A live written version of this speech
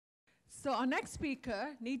So our next speaker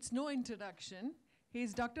needs no introduction.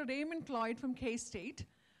 He's Dr. Raymond Cloyd from K-State.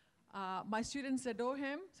 My students adore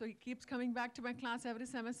him, so he keeps coming back to my class every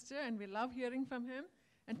semester, and we love hearing from him.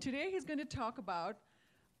 And today he's going to talk about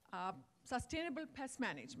sustainable pest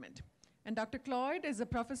management. And Dr. Cloyd is a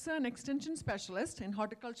professor and extension specialist in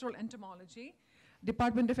horticultural entomology,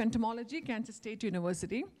 Department of Entomology, Kansas State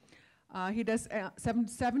University. He does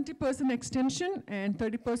 70% extension and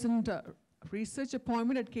 30% research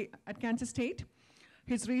appointment at Kansas State.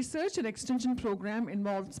 His research and extension program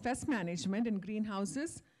involves pest management in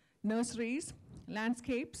greenhouses, nurseries,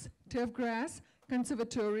 landscapes, turf grass,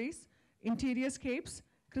 conservatories, interior-scapes,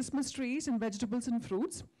 Christmas trees, and vegetables and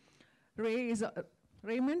fruits.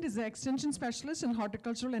 Raymond is an extension specialist in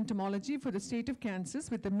horticultural entomology for the state of Kansas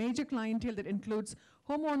with a major clientele that includes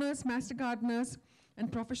homeowners, master gardeners,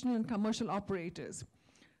 and professional and commercial operators.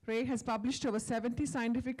 Ray has published over 70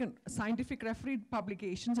 scientific refereed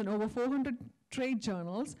publications and over 400 trade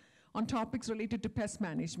journals on topics related to pest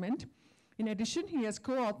management. In addition, he has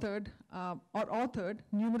co-authored or authored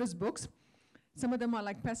numerous books. Some of them are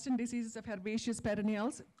like Pest and Diseases of Herbaceous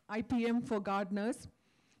Perennials, IPM for Gardeners,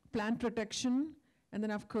 Plant Protection, and then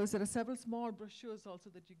of course there are several small brochures also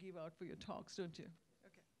that you give out for your talks, don't you?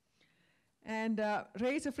 And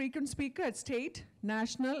Ray is a frequent speaker at state,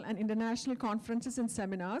 national, and international conferences and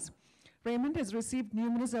seminars. Raymond has received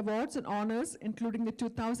numerous awards and honors, including the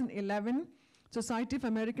 2011 Society of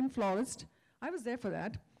American Florists. I was there for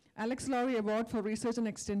that. Alex Lowry Award for Research and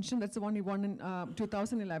Extension, that's the one he won in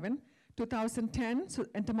 2011. 2010,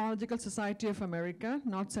 Entomological Society of America,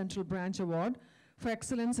 North Central Branch Award for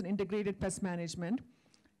Excellence in Integrated Pest Management.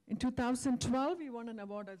 In 2012, he won an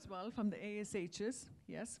award as well from the ASHs,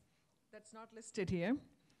 yes. That's not listed here.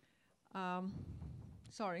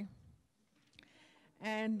 Sorry.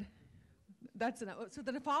 And that's enough. So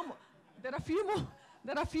there are a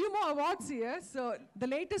few more awards here. So the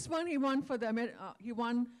latest one he won for the he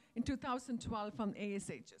won in 2012 from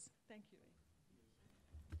ASHs. Thank you.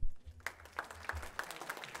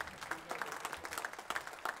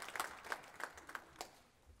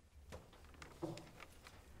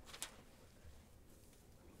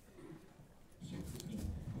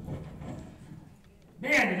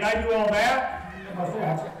 Man, did I do all that? How about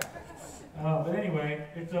that? But anyway,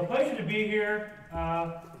 it's a pleasure to be here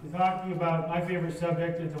to talk to you about my favorite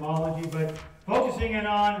subject, entomology, but focusing in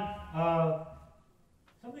on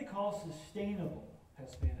something called sustainable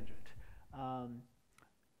pest management.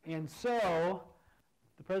 And so,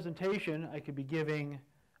 the presentation I could be giving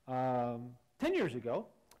 10 years ago,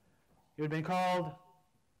 it would have been called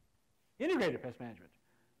integrated pest management.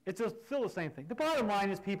 It's still the same thing. The bottom line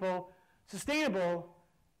is, people, sustainable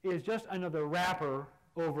is just another wrapper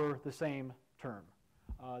over the same term,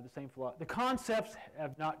 the same philosophy. The concepts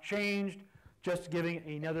have not changed, just giving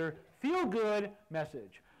another feel-good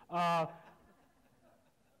message.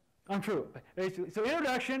 Untrue, basically. So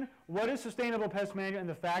introduction, what is sustainable pest management and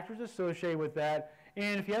the factors associated with that.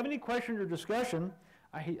 And if you have any questions or discussion,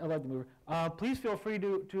 I like to move. Please feel free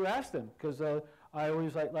to ask them, because I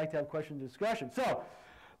always like to have questions and discussion. So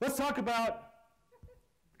let's talk about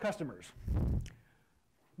customers.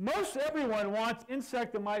 Most everyone wants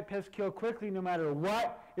insect that might pest kill quickly no matter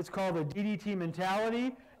what. It's called the DDT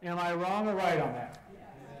mentality. Am I wrong or right on that?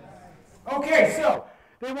 Yes. Okay, so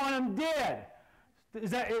they want them dead.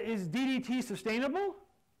 Is DDT sustainable?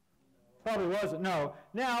 Probably wasn't, no.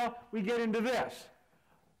 Now we get into this.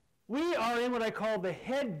 We are in what I call the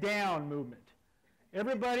head down movement.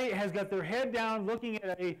 Everybody has got their head down looking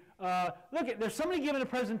at there's somebody giving a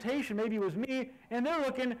presentation, maybe it was me, and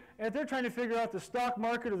they're trying to figure out the stock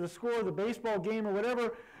market or the score of the baseball game or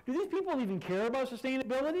whatever. Do these people even care about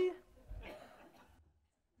sustainability? Do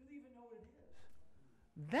they even know what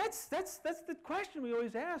it is? That's the question we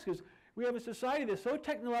always ask, is we have a society that's so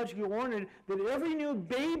technologically oriented that every new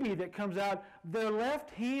baby that comes out, their left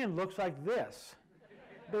hand looks like this,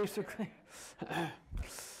 basically.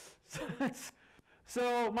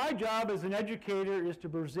 So my job as an educator is to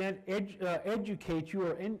present, educate you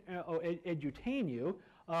or edutain you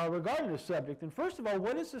regarding this subject. And first of all,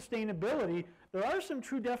 what is sustainability? There are some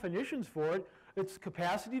true definitions for it. It's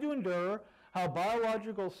capacity to endure, how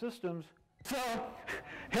biological systems, so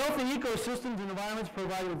healthy ecosystems and environments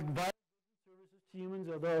provided with vital services to humans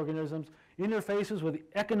and other organisms, interfaces with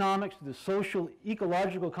economics, the social,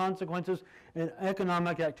 ecological consequences, and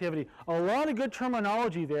economic activity. A lot of good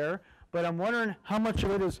terminology there. But I'm wondering how much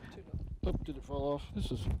of it is, did it fall off?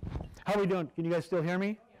 How are we doing? Can you guys still hear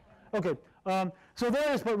me? Okay, so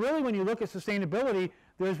there is, but really when you look at sustainability,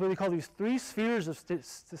 there's what we call these three spheres of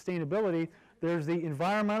sustainability. There's the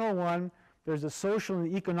environmental one, there's the social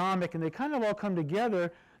and the economic, and they kind of all come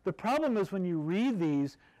together The problem is when you read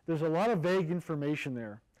these, there's a lot of vague information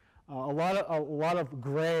there, a lot of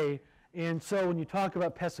gray, and so when you talk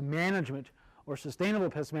about pest management or sustainable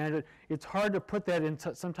pest management, it's hard to put that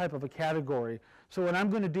into some type of a category. So what I'm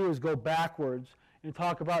going to do is go backwards and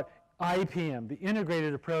talk about IPM, the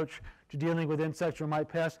integrated approach to dealing with insects or mite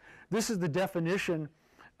pests. This is the definition,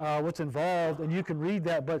 what's involved, and you can read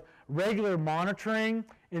that, but regular monitoring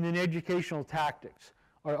and then educational tactics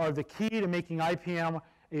are the key to making IPM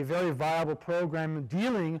a very viable program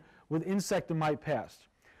dealing with insect and mite pests.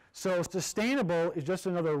 So sustainable is just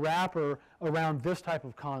another wrapper around this type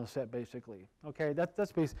of concept, basically. Okay, that's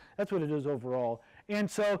what it is overall. And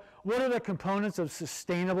so what are the components of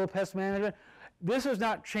sustainable pest management? This has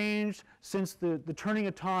not changed since the turning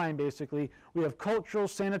of time, basically. We have cultural,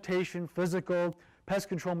 sanitation, physical, pest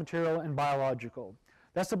control material, and biological.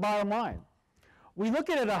 That's the bottom line. We look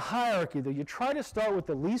at it a hierarchy, though. You try to start with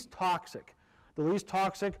the least toxic,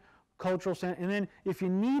 cultural, and then if you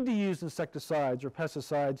need to use insecticides or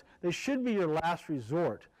pesticides, they should be your last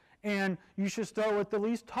resort. And you should start with the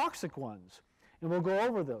least toxic ones. And we'll go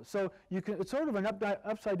over those. So it's sort of an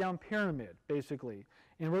upside down pyramid, basically.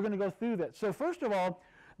 And we're going to go through that. So first of all,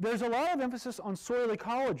 there's a lot of emphasis on soil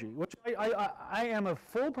ecology, which I am a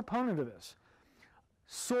full proponent of this.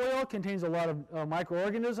 Soil contains a lot of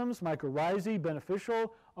microorganisms, mycorrhizae,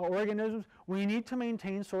 beneficial organisms. We need to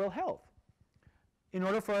maintain soil health in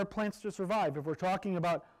order for our plants to survive. If we're talking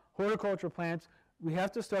about horticulture plants, we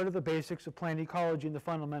have to start at the basics of plant ecology and the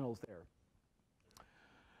fundamentals there.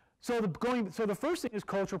 So the first thing is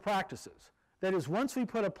cultural practices. That is, once we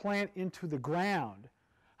put a plant into the ground,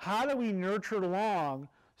 how do we nurture it along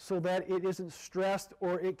so that it isn't stressed,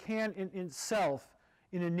 or it can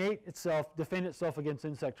innate itself, defend itself against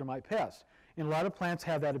insect or mite pests? And a lot of plants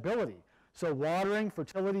have that ability. So watering,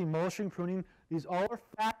 fertility, mulching, pruning, these all are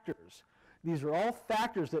factors. These are all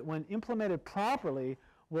factors that, when implemented properly,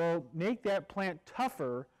 will make that plant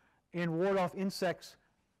tougher and ward off insects,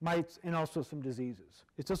 mites, and also some diseases.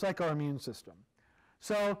 It's just like our immune system.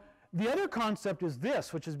 So the other concept is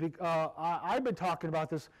this, which is, I've been talking about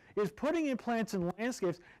this, is putting in plants in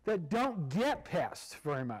landscapes that don't get pests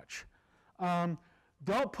very much.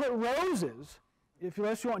 Don't put roses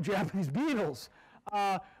unless you want Japanese beetles.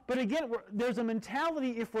 But again, there's a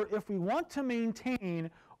mentality, if we want to maintain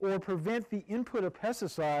or prevent the input of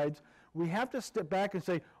pesticides, we have to step back and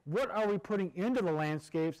say, what are we putting into the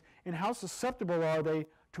landscapes, and how susceptible are they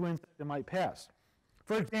to insect and mite pests?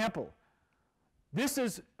 For example, this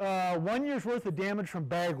is 1 year's worth of damage from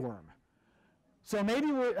bagworm. So maybe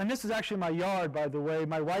and this is actually my yard, by the way.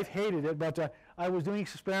 My wife hated it, but I was doing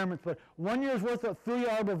experiments. But 1 year's worth of 3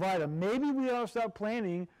 arborvitae. Maybe we ought to start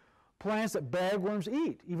planting plants that bagworms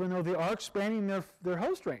eat, even though they are expanding their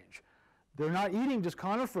host range. They're not eating just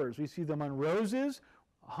conifers. We see them on roses,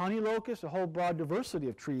 honey locusts, a whole broad diversity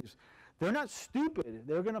of trees. They're not stupid.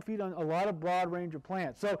 They're going to feed on a lot of broad range of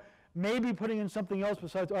plants. So maybe putting in something else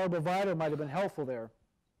besides arborvitae might have been helpful there.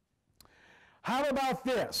 How about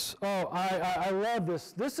this? Oh, I love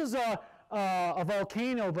this. This is a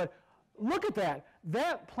volcano, but look at that.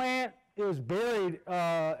 That plant is buried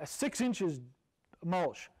 6 inches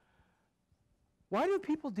mulch. Why do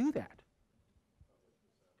people do that?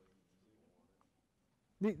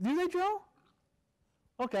 Do they, Joe?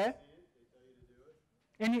 Okay.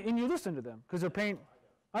 And you listen to them because they're paying.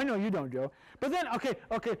 I know you don't, Joe. But then,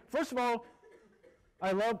 okay. First of all,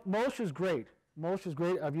 I love mulch is great. Mulch is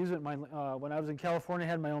great. I've used it when I was in California. I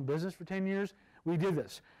had my own business for 10 years. We did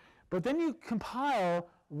this. But then you compile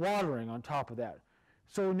watering on top of that.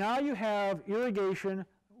 So now you have irrigation,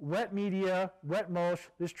 wet media, wet mulch.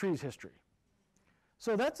 This tree's history.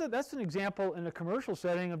 So that's an example in a commercial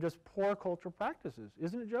setting of just poor cultural practices,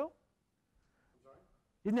 isn't it, Joe? I'm sorry?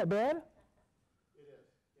 Isn't that bad? It is.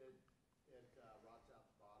 It rots out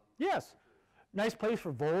the bottom. Yes. Nice place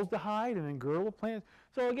for voles to hide and then girdle plants.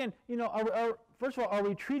 So again, first of all, are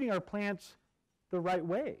we treating our plants the right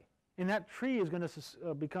way? And that tree is going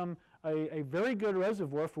to become a very good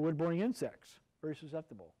reservoir for wood-boring insects, very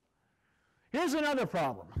susceptible. Here's another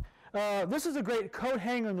problem. This is a great coat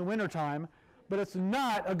hanger in the wintertime, but it's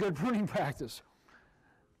not a good pruning practice.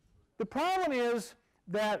 The problem is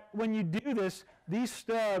that when you do this, these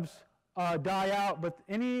stubs die out, but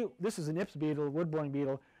this is an Ips beetle, wood-boring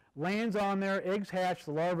beetle, lands on there, eggs hatch,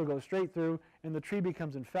 the larva goes straight through, and the tree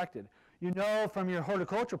becomes infected. You know from your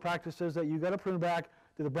horticultural practices that you've got to prune back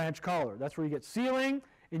to the branch collar. That's where you get sealing,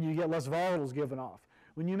 and you get less volatiles given off.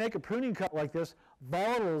 When you make a pruning cut like this,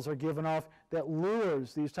 volatiles are given off that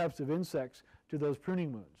lures these types of insects to those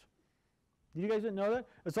pruning wounds. You guys didn't know that?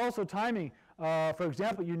 It's also timing. For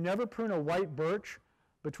example, you never prune a white birch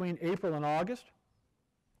between April and August.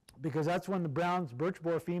 because that's when the brown birch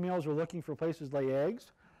borer females are looking for places to lay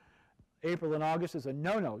eggs. April and August is a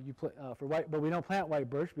no-no for white, but we don't plant white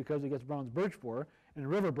birch because it gets brown birch borer, and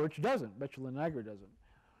river birch doesn't. Betula nigra doesn't.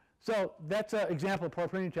 So that's an example of poor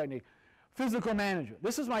pruning technique. Physical management.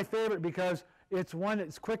 This is my favorite because it's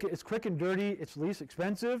quick and dirty, it's least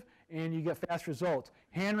expensive, and you get fast results.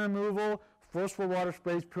 Hand removal, forceful water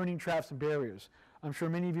sprays, pruning traps, and barriers. I'm sure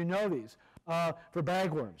many of you know these. For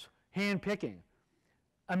bagworms, hand picking.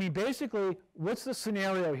 I mean, basically, what's the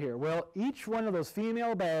scenario here? Well, each one of those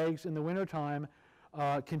female bags in the wintertime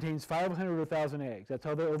contains 500 or 1,000 eggs. That's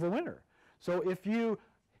how they overwinter. So if you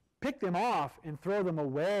pick them off and throw them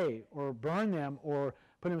away or burn them or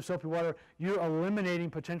put them in soapy water, you're eliminating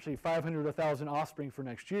potentially 500 or 1,000 offspring for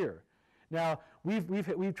next year. Now, we've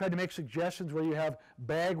tried to make suggestions where you have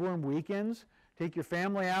bagworm weekends. Take your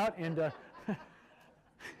family out and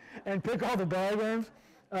and pick all the bagworms.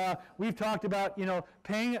 We've talked about, you know,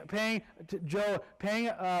 paying a kid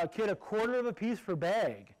 $0.25 of a piece per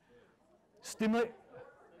bag. Stimulate.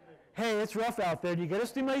 Hey, it's rough out there. You got to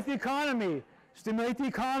stimulate the economy. Stimulate the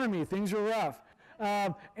economy. Things are rough.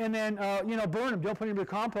 And then, you know, burn them. Don't put them in the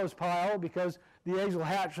compost pile because the eggs will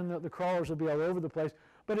hatch and the crawlers will be all over the place.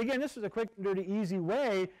 But again, this is a quick, dirty, easy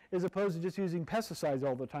way as opposed to just using pesticides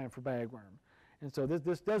all the time for bagworm. And so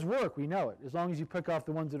this does work. We know it, as long as you pick off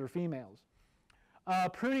the ones that are females.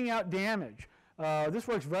 Pruning out damage. This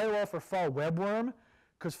works very well for fall webworm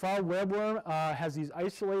because fall webworm has these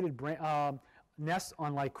isolated nests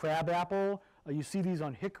on like crabapple. You see these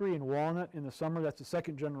on hickory and walnut in the summer. That's the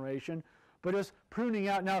second generation. But it's pruning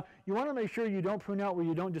out. Now, you want to make sure you don't prune out where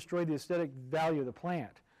you don't destroy the aesthetic value of the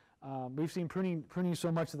plant. We've seen pruning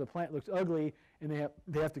so much that the plant looks ugly, and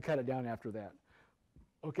they have to cut it down after that.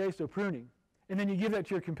 Okay, so pruning. And then you give that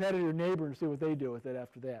to your competitor neighbor and see what they do with it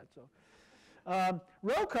after that. So,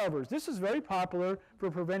 row covers. This is very popular for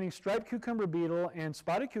preventing striped cucumber beetle and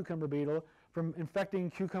spotted cucumber beetle from infecting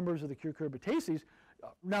cucumbers with the cucurbitaceae.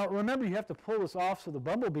 Now, remember, you have to pull this off so the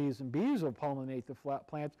bumblebees and bees will pollinate the flat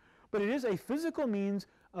plants. But it is a physical means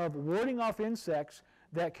of warding off insects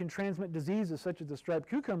that can transmit diseases such as the striped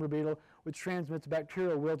cucumber beetle, which transmits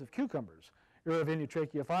bacterial wilt of cucumbers, Erwinia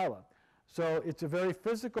tracheiophylla. So it's a very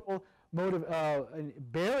physical mode of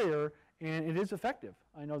barrier, and it is effective.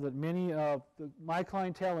 I know that many of my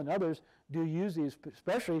clientele and others do use these,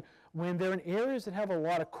 especially when they're in areas that have a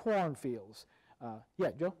lot of cornfields.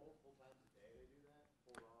 Yeah, Joe?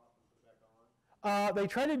 They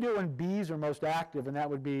try to do it when bees are most active, and that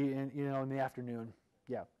would be in the afternoon.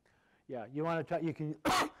 Yeah, yeah. You want to you can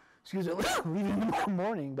excuse it, leave it in the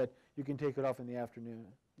morning, but you can take it off in the afternoon.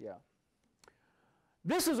 Yeah.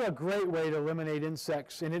 This is a great way to eliminate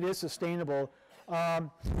insects, and it is sustainable.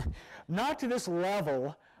 Not to this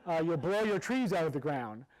level. You'll blow your trees out of the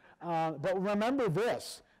ground. But remember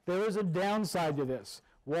this: there is a downside to this.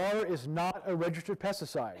 Water is not a registered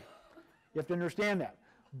pesticide. You have to understand that.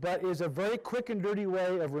 But is a very quick and dirty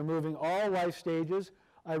way of removing all life stages.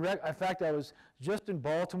 In fact, I was just in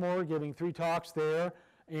Baltimore giving 3 talks there,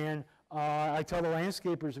 and I tell the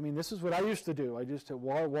landscapers, I mean, this is what I used to do. I just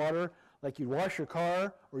water like you'd wash your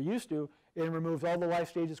car, or used to, and it removes all the life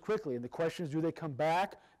stages quickly. And the question is, do they come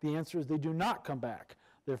back? The answer is they do not come back.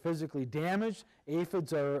 They're physically damaged.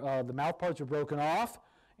 Aphids are, the mouth parts are broken off,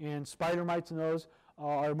 and spider mites and those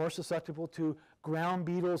are more susceptible to ground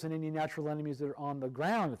beetles and any natural enemies that are on the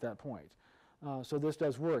ground at that point. So this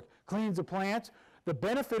does work. Cleans the plants. The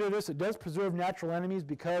benefit of this, it does preserve natural enemies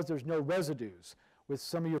because there's no residues. With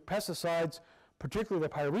some of your pesticides, particularly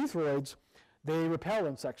the pyrethroids, they repel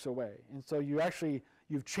insects away. And so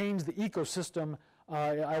you've changed the ecosystem.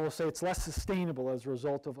 I will say it's less sustainable as a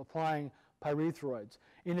result of applying pyrethroids.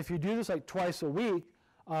 And if you do this like twice a week,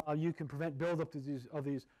 you can prevent buildup of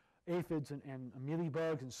these aphids and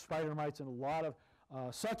mealybugs and spider mites and a lot of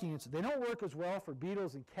sucking insects. They don't work as well for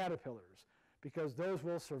beetles and caterpillars because those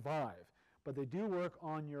will survive, but they do work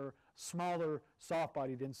on your smaller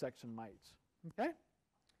soft-bodied insects and mites. Okay?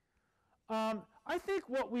 I think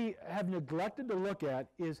what we have neglected to look at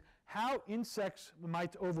is how insects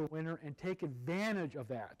might overwinter and take advantage of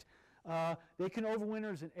that. They can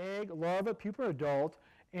overwinter as an egg, larva, pupa, adult,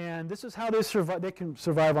 and this is how they survive. They can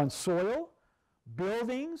survive on soil,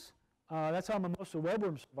 buildings, that's how most of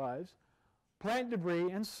webworm survives, plant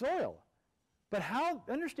debris, and soil. But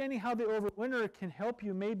understanding how they overwinter can help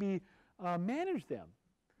you maybe manage them.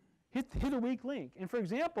 Hit a weak link. And for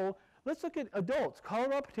example, let's look at adults.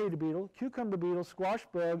 Colorado potato beetle, cucumber beetle, squash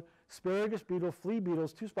bug, asparagus beetle, flea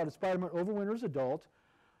beetles, 2-spotted spider mite overwinters adult,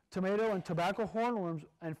 tomato and tobacco hornworms,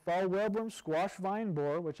 and fall webworm, squash vine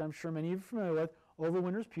borer, which I'm sure many of you are familiar with,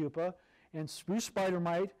 overwinters pupa, and spruce spider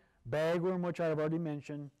mite, bagworm, which I have already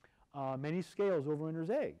mentioned, many scales overwinters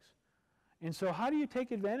eggs. And so how do you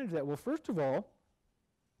take advantage of that? Well, first of all,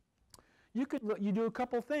 you do a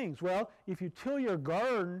couple things. Well, if you till your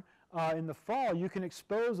garden in the fall, you can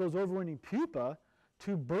expose those overwintering pupa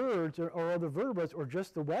to birds or other vertebrates or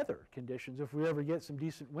just the weather conditions if we ever get some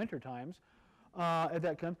decent winter times at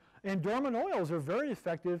that time. And dormant oils are very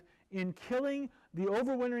effective in killing the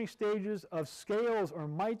overwintering stages of scales or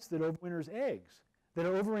mites that overwinters eggs, that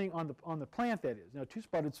are overwintering on the plant, that is. Now,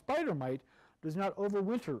 two-spotted spider mite does not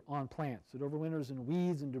overwinter on plants. It overwinters in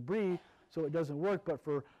weeds and debris, so it doesn't work. But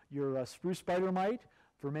for your spruce spider mite,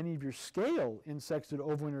 for many of your scale insects that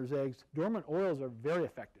overwinters eggs, dormant oils are very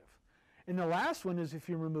effective. And the last one is if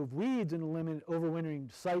you remove weeds and eliminate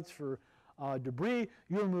overwintering sites for debris,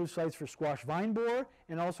 you remove sites for squash vine borer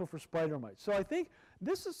and also for spider mites. So I think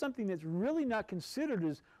this is something that's really not considered,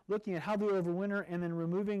 is looking at how they overwinter and then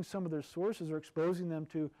removing some of their sources or exposing them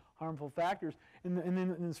to harmful factors. And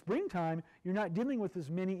then in the springtime, you're not dealing with as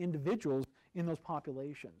many individuals in those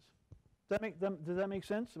populations. Does that make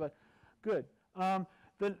sense? Good.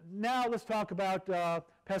 Now let's talk about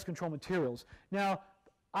pest control materials. Now,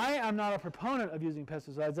 I am not a proponent of using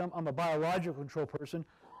pesticides. I'm a biological control person,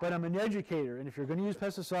 but I'm an educator. And if you're going to use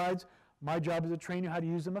pesticides, my job is to train you how to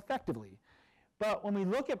use them effectively. But when we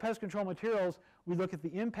look at pest control materials, we look at the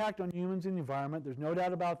impact on humans and the environment. There's no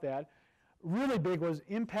doubt about that. Really big was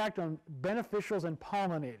impact on beneficials and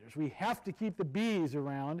pollinators. We have to keep the bees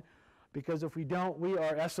around, because if we don't, we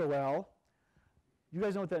are SOL. You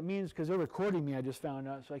guys know what that means because they're recording me, I just found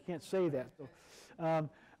out, so I can't say that. So,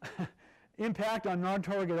 impact on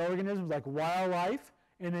non-target organisms like wildlife,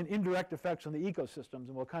 and then indirect effects on the ecosystems,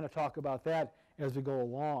 and we'll kind of talk about that as we go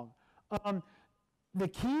along. The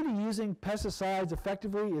key to using pesticides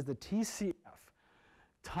effectively is the TCF,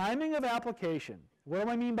 timing of application. What do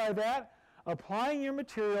I mean by that? Applying your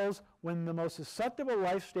materials when the most susceptible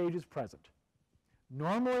life stage is present.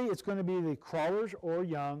 Normally, it's going to be the crawlers or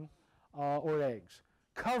young or eggs.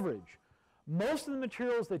 Coverage. Most of the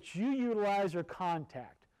materials that you utilize are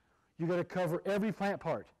contact. You've got to cover every plant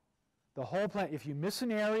part, the whole plant. If you miss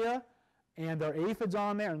an area and there are aphids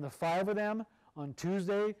on there, and the 5 of them on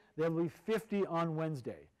Tuesday, there will be 50 on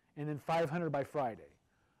Wednesday, and then 500 by Friday.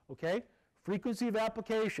 Okay? Frequency of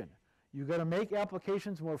application. You've got to make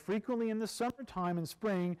applications more frequently in the summertime and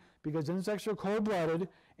spring, because insects are cold-blooded,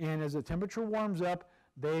 and as the temperature warms up,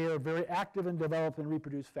 they are very active and develop and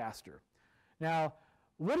reproduce faster. Now,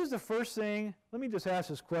 what is the first thing? Let me just ask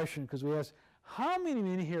this question, because we asked, how many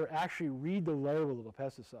in here actually read the label of a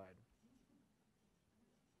pesticide?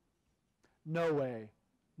 No way.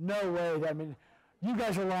 No way. I mean, you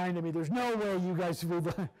guys are lying to me. There's no way you guys read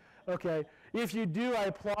the... Okay. If you do, I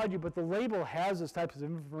applaud you, but the label has this type of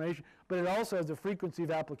information, but it also has a frequency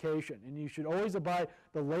of application, and you should always abide.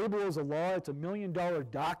 The label is a law. It's $1 million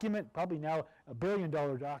document, probably now $1 billion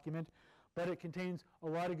document, but it contains a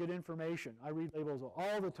lot of good information. I read labels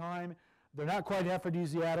all the time. They're not quite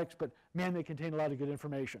aphrodisiacs, but man, they contain a lot of good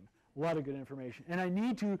information. A lot of good information. And I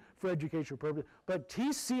need to for educational purposes. But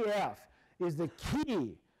TCF is the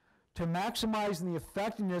key to maximizing the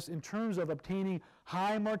effectiveness in terms of obtaining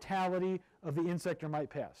high mortality of the insect or mite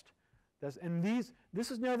pest. This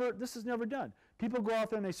is never done. People go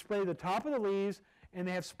out there and they spray the top of the leaves, and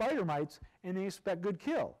they have spider mites, and they expect good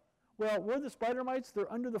kill. Well, where are the spider mites?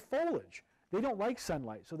 They're under the foliage. They don't like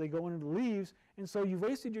sunlight, so they go into the leaves, and so you've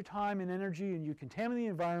wasted your time and energy, and you contaminate the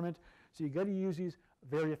environment, so you've got to use these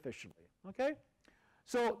very efficiently, okay?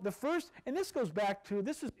 So the first, and this goes back to,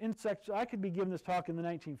 this is insects. I could be giving this talk in the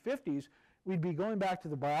 1950s. We'd be going back to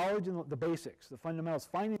the biology and the basics, the fundamentals,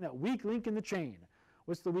 finding that weak link in the chain.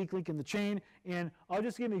 What's the weak link in the chain? And I'll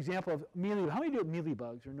just give an example of mealy. How many do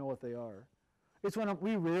mealybugs or know what they are? It's when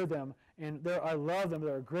we rear them, and I love them.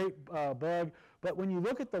 They're a great bug. But when you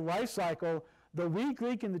look at the life cycle, the weak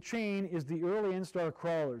link in the chain is the early instar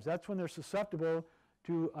crawlers. That's when they're susceptible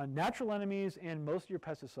to natural enemies and most of your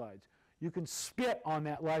pesticides. You can spit on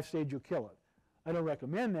that life stage, you'll kill it. I don't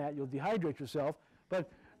recommend that. You'll dehydrate yourself.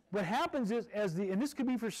 But what happens is, and this could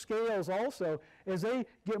be for scales also, as they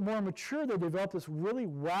get more mature, they develop this really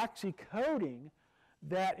waxy coating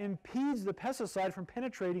that impedes the pesticide from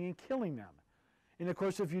penetrating and killing them. And of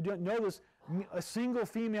course, if you don't know this, a single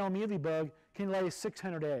female mealybug can lay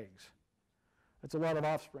 600 eggs. That's a lot of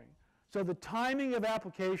offspring. So the timing of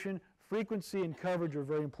application, frequency, and coverage are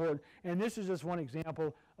very important. And this is just one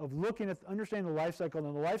example of looking at, understanding the life cycle.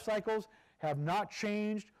 And the life cycles have not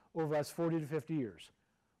changed over the last 40 to 50 years.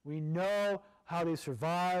 We know how they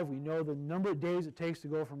survive. We know the number of days it takes to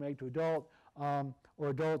go from egg to adult, or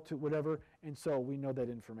adult to whatever. And so we know that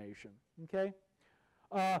information. Okay?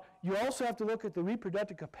 You also have to look at the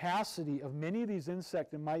reproductive capacity of many of these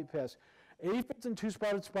insect and mite pests. Aphids and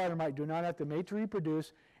two-spotted spider mite do not have to mate to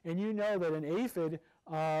reproduce, and you know that an aphid,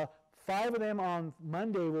 5 of them on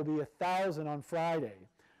Monday will be 1,000 on Friday.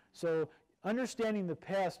 So understanding the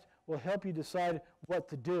pest will help you decide what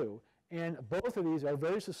to do. And both of these are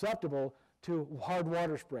very susceptible to hard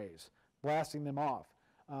water sprays, blasting them off.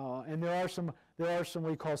 And there are some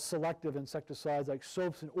we call selective insecticides like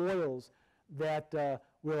soaps and oils that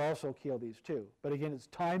will also kill these too. But again, it's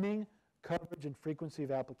timing, coverage, and frequency of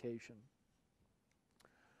application.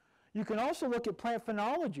 You can also look at plant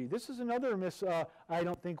phenology. This is another miss, I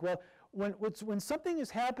don't think, well, when something is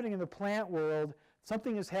happening in the plant world,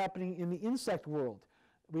 something is happening in the insect world.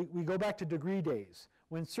 We go back to degree days.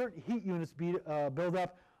 When certain heat units build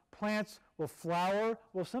up, plants will flower.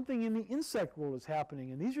 Well, something in the insect world is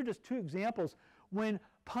happening. And these are just two examples. When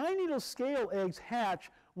pine needle scale eggs hatch,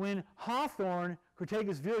 when hawthorn,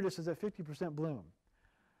 Crataegus viridis, is at 50% bloom.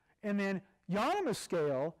 And then Euonymus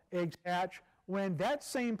scale eggs hatch when that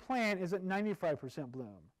same plant is at 95%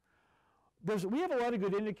 bloom. We have a lot of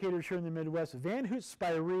good indicators here in the Midwest. Van Hoot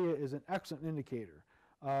spirea is an excellent indicator.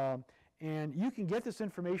 And you can get this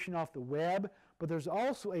information off the web, but there's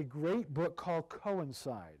also a great book called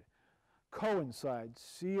Coincide. Coincide,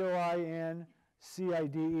 C-O-I-N-C-I-D-E,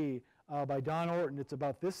 by Don Orton. It's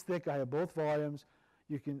about this thick. I have both volumes.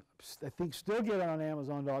 You can, I think, still get it on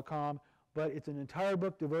Amazon.com, but it's an entire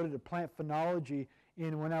book devoted to plant phenology.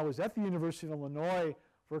 And when I was at the University of Illinois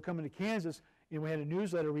for coming to Kansas, and we had a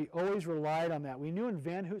newsletter, we always relied on that. We knew when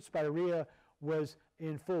Van Hoot spirea was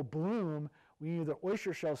in full bloom, we knew the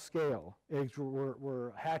oyster shell scale eggs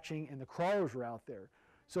were hatching and the crawlers were out there.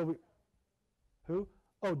 So who?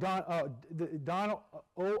 Oh, Don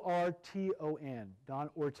O-R-T-O-N, Don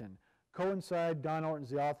Orton. Coincide, Don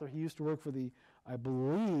Orton's the author. He used to work for the, I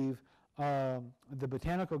believe, the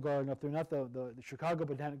Botanical Garden up there, not the Chicago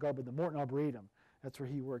Botanical Garden, but the Morton Arboretum. That's where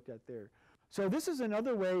he worked at there. So this is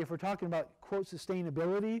another way, if we're talking about, quote,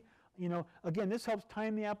 sustainability, you know, again, this helps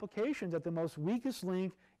time the applications at the most weakest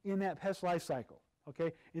link in that pest life cycle,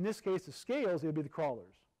 okay? In this case, the scales, it would be the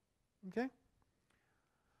crawlers, okay?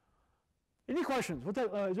 Any questions? Is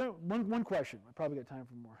there one question? I probably got time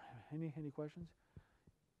for more. Any questions?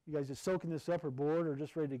 You guys just soaking this up or bored or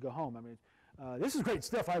just ready to go home? I mean, this is great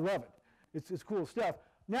stuff. I love it. It's cool stuff.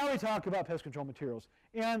 Now we talk about pest control materials.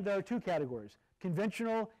 And there are two categories,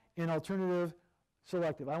 conventional and alternative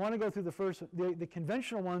selective. I want to go through the first. The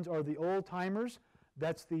conventional ones are the old timers.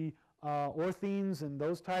 That's the orthines and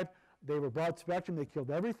those type. They were broad spectrum. They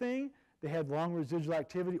killed everything. They had long residual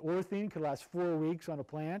activity. Orthine could last 4 weeks on a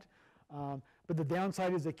plant. But the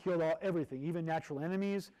downside is they killed everything, even natural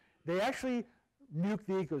enemies. They actually nuke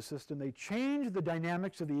the ecosystem. They change the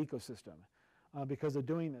dynamics of the ecosystem because of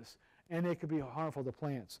doing this. And they could be harmful to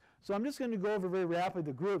plants. So I'm just going to go over very rapidly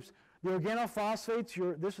the groups. The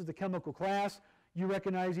organophosphates, this is the chemical class. You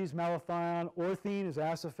recognize these, malathion. Orthine is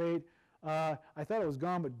acephate. I thought it was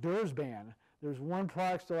gone, but Dursban. There's one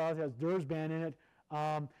product still out there that has Dursban in it.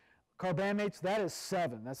 Carbamates, that is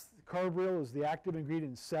 7. That's carbaryl is the active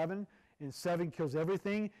ingredient in 7, and 7 kills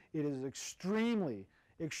everything. It is extremely,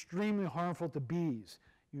 extremely harmful to bees.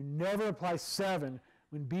 You never apply 7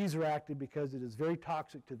 when bees are active because it is very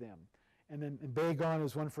toxic to them. And then Bagon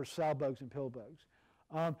is one for sow bugs and pill bugs.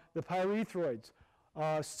 The pyrethroids,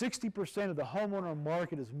 60% of the homeowner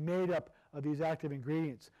market is made up of these active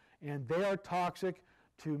ingredients, and they are toxic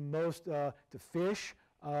to most, to fish,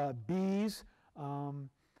 bees.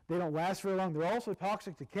 They don't last very long. They're also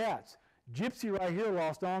toxic to cats. Gypsy right here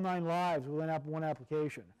lost all 9 lives with one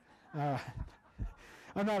application. I'm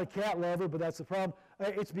not a cat lover, but that's the problem.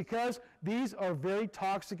 It's because these are very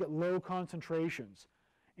toxic at low concentrations.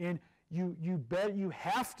 And you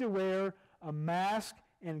have to wear a mask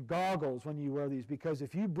and goggles when you wear these, because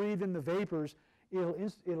if you breathe in the vapors,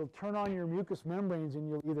 it'll turn on your mucous membranes and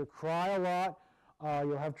you'll either cry a lot,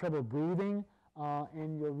 you'll have trouble breathing,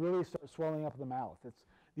 and you'll really start swelling up the mouth.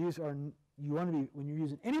 You want to be, when you're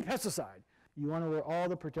using any pesticide, you want to wear all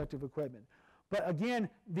the protective equipment. But again,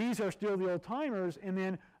 these are still the old timers, and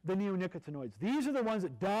then the neonicotinoids. These are the ones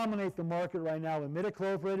that dominate the market right now.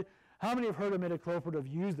 Imidacloprid. How many have heard of imidacloprid, have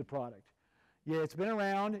used the product? Yeah, it's been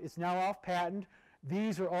around. It's now off patent.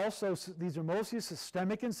 These are mostly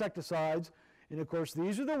systemic insecticides, and of course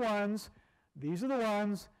these are the ones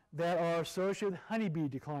that are associated with honeybee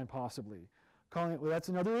decline possibly. Well, that's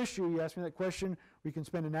another issue. You asked me that question. We can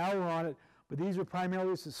spend an hour on it. But these are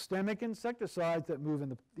primarily systemic insecticides that move in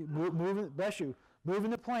the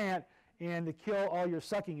plant and to kill all your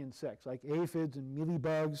sucking insects like aphids and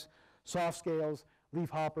mealybugs, soft scales, leaf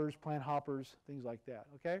hoppers, plant hoppers, things like that.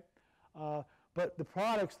 Okay. But the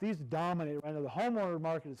products, these dominate right now. The homeowner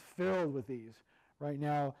market is filled with these right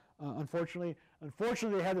now, unfortunately.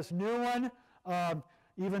 Unfortunately, they have this new one.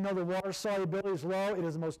 Even though the water solubility is low, it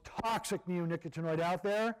is the most toxic neonicotinoid out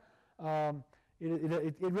there.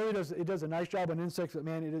 It really does a nice job on insects, but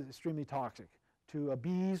man, it is extremely toxic to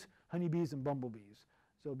bees, honeybees, and bumblebees.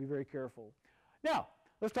 So be very careful. Now,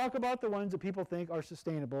 let's talk about the ones that people think are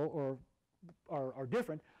sustainable or are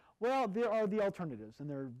different. Well, there are the alternatives,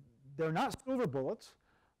 and they're not silver bullets.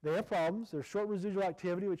 They have problems. They're short residual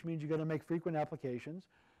activity, which means you've got to make frequent applications.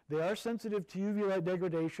 They are sensitive to UV light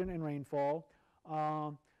degradation and rainfall.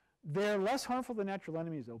 They're less harmful than natural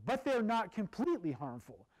enemies, though, but they're not completely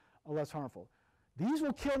harmful, or less harmful. These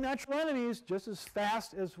will kill natural enemies just as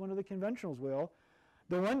fast as one of the conventionals will.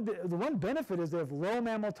 The one benefit is they have low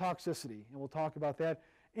mammal toxicity, and we'll talk about that.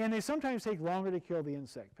 And they sometimes take longer to kill the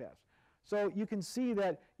insect pests. So you can see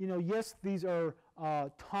that, yes, these are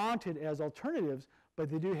taunted as alternatives, but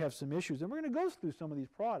they do have some issues. And we're going to go through some of these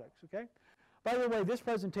products, okay? By the way, this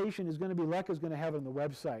presentation is going to be, Lekka's going to have it on the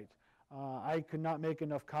website. I could not make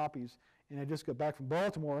enough copies, and I just got back from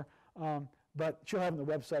Baltimore. But she'll have it on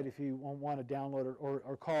the website if you want to download it,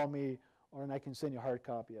 or call me, and I can send you a hard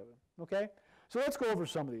copy of it, okay? So let's go over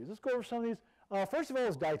some of these. Let's go over some of these. First of all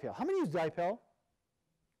is dipel. How many use dipel?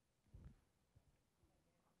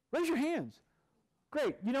 Raise your hands.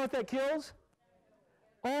 Great. You know what that kills?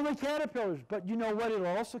 Only caterpillars. But you know what it'll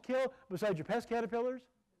also kill besides your pest caterpillars?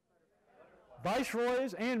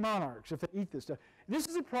 Viceroys and monarchs, if they eat this stuff. This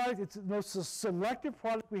is a product, it's the most selective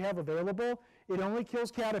product we have available. It only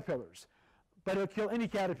kills caterpillars, but it'll kill any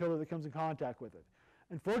caterpillar that comes in contact with it.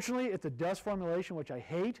 Unfortunately, it's a dust formulation, which I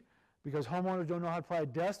hate, because homeowners don't know how to apply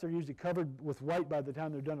dust. They're usually covered with white by the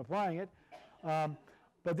time they're done applying it.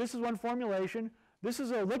 But this is one formulation. This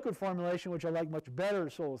is a liquid formulation, which I like much better,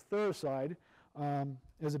 so is Theracide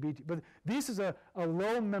as a BT. But this is a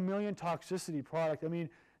low mammalian toxicity product. I mean,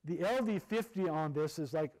 the LD50 on this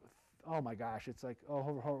is like, oh my gosh, it's like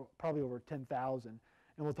probably over 10,000. And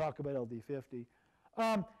we'll talk about LD50.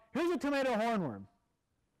 Here's a tomato hornworm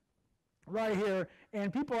right here.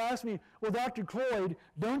 And people ask me, well, Dr. Cloyd,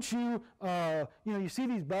 don't you, you see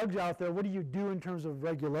these bugs out there. What do you do in terms of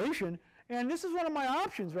regulation? And this is one of my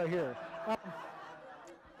options right here.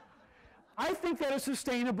 I think that is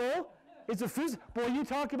sustainable. It's a boy, you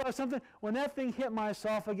talk about something. When that thing hit my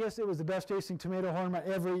esophagus, it was the best tasting tomato horn I've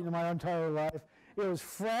ever eaten in my entire life. It was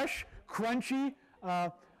fresh, crunchy.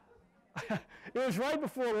 It was right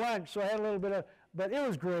before lunch, so I had a little bit of, but it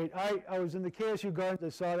was great. I was in the KSU gardens. I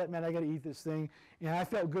saw that, man, I got to eat this thing. And I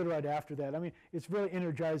felt good right after that. I mean, it's really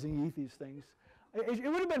energizing to eat these things. It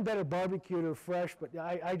would have been better barbecued or fresh, but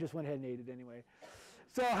I just went ahead and ate it anyway.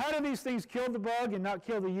 So how do these things kill the bug and not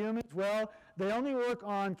kill the humans? Well, they only work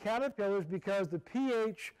on caterpillars because the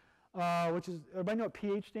pH, which is, everybody know what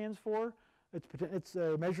pH stands for? It's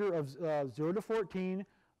a measure of 0 to 14.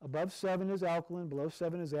 Above 7 is alkaline, below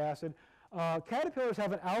 7 is acid. Caterpillars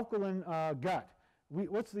have an alkaline gut.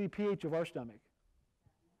 What's the pH of our stomach?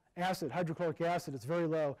 Acid, hydrochloric acid. It's very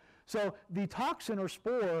low. So the toxin or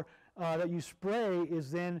spore that you spray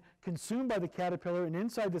is then consumed by the caterpillar, and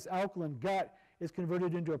inside this alkaline gut is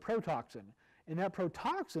converted into a protoxin. And that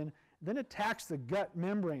protoxin then attacks the gut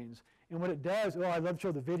membranes. And what it does, I'd love to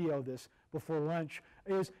show the video of this before lunch,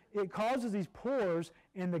 is it causes these pores,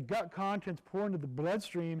 and the gut contents pour into the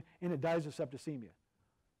bloodstream, and it dies of septicemia.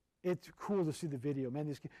 It's cool to see the video, man.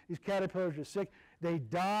 These caterpillars are sick. They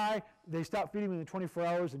die. They stop feeding within 24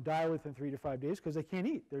 hours and die within 3 to 5 days because they can't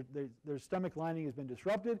eat. Their stomach lining has been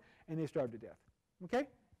disrupted, and they starve to death. Okay?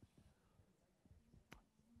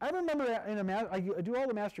 I remember I do all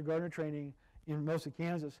the master gardener training in most of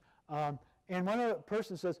Kansas, and one other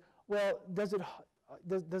person says, well,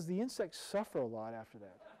 does the insect suffer a lot after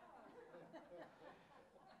that?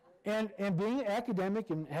 And being academic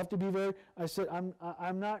and have to be very, I said,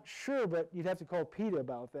 I'm not sure, but you'd have to call PETA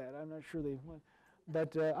about that. I'm not sure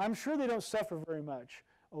but I'm sure they don't suffer very much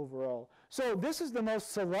overall. So this is the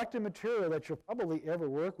most selective material that you'll probably ever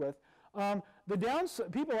work with.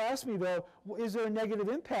 People ask me though, is there a negative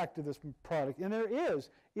impact to this product? And there is.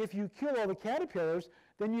 If you kill all the caterpillars,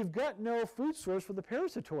 then you've got no food source for the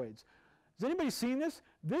parasitoids. Has anybody seen this?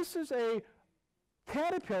 This is a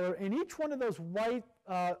caterpillar, and each one of those white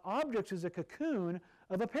objects is a cocoon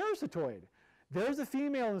of a parasitoid. There's the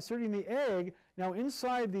female inserting the egg. Now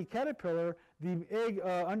inside the caterpillar, the egg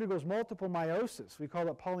undergoes multiple meiosis. We call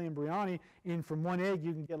it polyembryony, and from one egg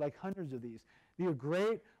you can get like hundreds of these. These are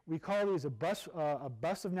great. We call these a bus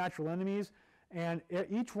of natural enemies, and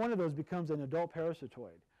each one of those becomes an adult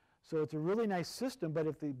parasitoid. So it's a really nice system, but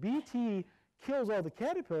if the BT kills all the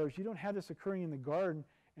caterpillars, you don't have this occurring in the garden,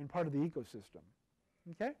 and part of the ecosystem.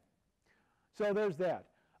 Okay? So there's that.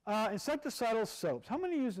 Insecticidal soaps. How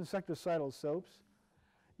many use insecticidal soaps?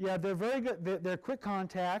 Yeah, they're very good. They're quick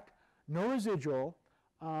contact, no residual,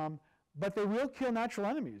 but they will kill natural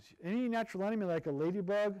enemies. Any natural enemy like a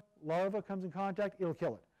ladybug larva comes in contact, it'll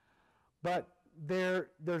kill it. But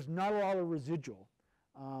there's not a lot of residual,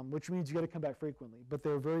 which means you got to come back frequently. But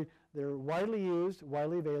they're widely used,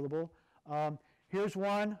 widely available. Here's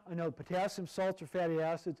one. I know potassium salts or fatty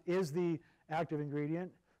acids is the active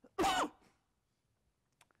ingredient.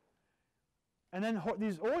 And then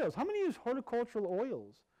these oils. How many use horticultural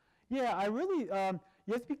oils? Yeah, I really,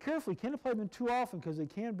 you have to be careful. You can't apply them too often because they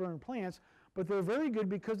can burn plants, but they're very good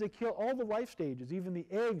because they kill all the life stages, even the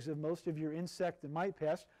eggs of most of your insect and mite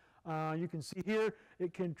pests. You can see here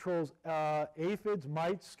it controls aphids,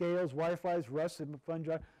 mites, scales, whiteflies, rusts, and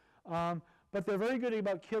fungi. But they're very good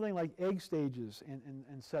about killing like egg stages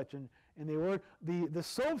and such. And they work. The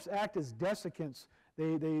soaps act as desiccants.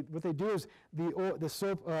 What they do is the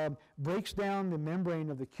soap breaks down the membrane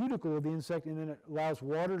of the cuticle of the insect, and then it allows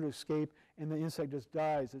water to escape, and the insect just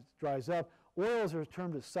dies. It dries up. Oils are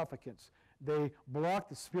termed as suffocants. They block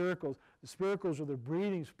the spiracles. The spiracles are the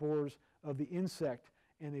breathing spores of the insect,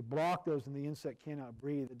 and they block those, and the insect cannot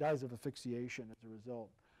breathe. It dies of asphyxiation as a result.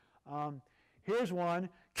 Here's one.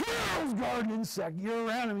 Kills garden insect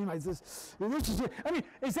year-round. I mean,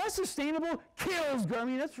 is that sustainable? Kills garden. I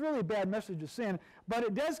mean, that's really a bad message to send, but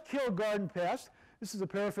it does kill garden pests. This is a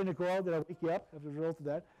paraffinic oil that I wake you up as a result of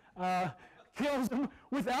that. Kills them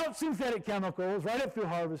without synthetic chemicals, right up through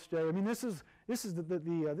harvest day. I mean, this is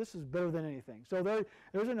better than anything. So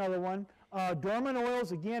there's another one. Dormant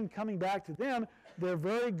oils, again, coming back to them, they're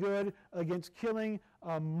very good against killing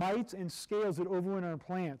mites and scales that overwinter on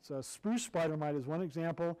plants. Spruce spider mite is one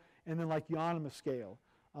example, and then like Euonymus scale,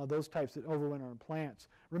 those types that overwinter on plants.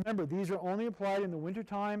 Remember, these are only applied in the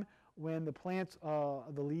wintertime when the plants,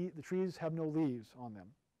 the trees have no leaves on them.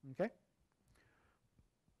 Okay?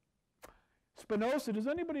 Spinosad, does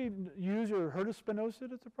anybody use or heard of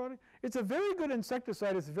spinosad as a product? It's a very good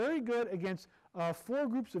insecticide. It's very good against 4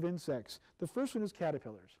 groups of insects. The first one is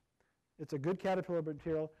caterpillars. It's a good caterpillar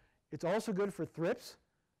material. It's also good for thrips,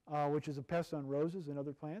 which is a pest on roses and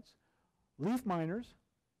other plants, leaf miners,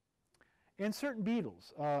 and certain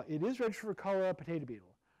beetles. It is registered for cholera potato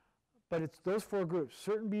beetle, but it's those 4 groups: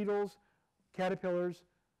 certain beetles, caterpillars,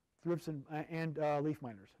 thrips, and leaf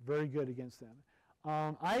miners. Very good against them.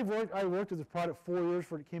 I worked with this product 4 years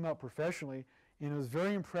before it came out professionally, and I was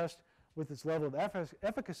very impressed with its level of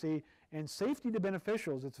efficacy and safety to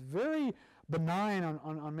beneficials. It's very benign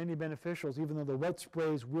on many beneficials, even though the wet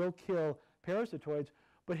sprays will kill parasitoids.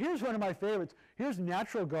 But here's one of my favorites. Here's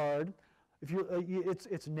Natural Guard.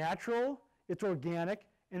 It's natural, it's organic,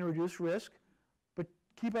 and reduced risk, but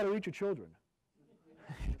keep out of reach of children.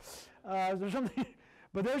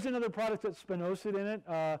 But there's another product that's spinosad in it.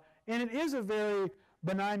 And it is a very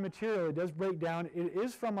benign material. It does break down. It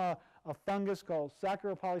is from a fungus called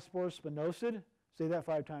Saccharopolyspores spinosad. Say that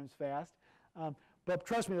 5 times fast. But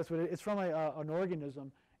trust me, that's what it's from an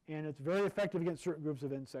organism, and it's very effective against certain groups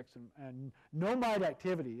of insects and no mite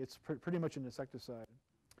activity. It's pretty much an insecticide.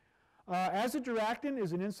 Azadirachtin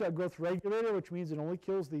is an insect growth regulator, which means it only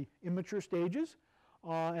kills the immature stages,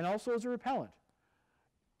 and also as a repellent.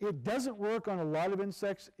 It doesn't work on a lot of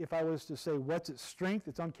insects. If I was to say what's its strength,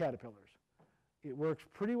 it's on caterpillars. It works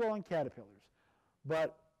pretty well on caterpillars.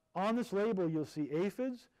 But on this label, you'll see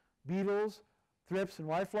aphids, beetles, thrips, and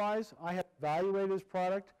whiteflies. I have evaluated this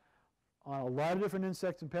product on a lot of different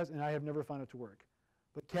insects and pests, and I have never found it to work.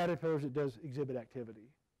 But caterpillars, it does exhibit activity.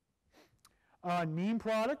 Neem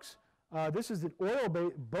products. This is the oil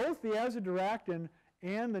base. Both the azadirachtin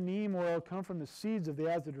and the neem oil come from the seeds of the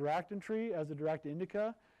azadirachtin tree, Azadirachta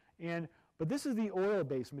indica. But this is the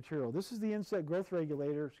oil-based material. This is the insect growth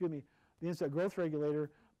regulator, the insect growth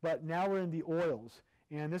regulator, but now we're in the oils,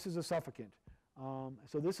 and this is a suffocant.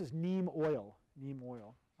 So this is neem oil,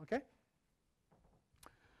 okay?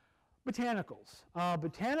 Botanicals.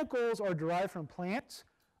 Botanicals are derived from plants.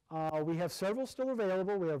 We have several still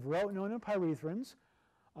available. We have retinone and pyrethrins.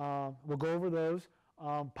 We'll go over those.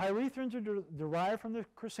 Pyrethrins are derived from the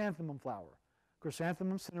chrysanthemum flower,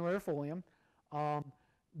 Chrysanthemum cinerifolium.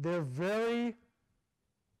 They're very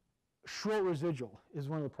short residual is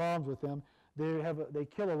one of the problems with them. They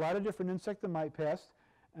kill a lot of different insect and mite pests,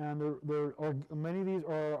 and many of these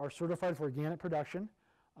are certified for organic production.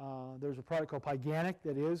 There's a product called Pyganic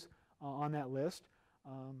that is on that list,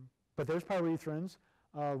 but there's pyrethrins.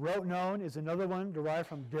 Retinone is another one derived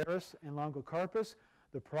from Daris and Longocarpus.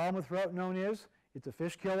 The problem with retinone is it's a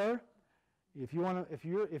fish killer. If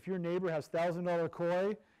your neighbor has $1,000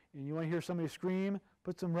 koi and you want to hear somebody scream,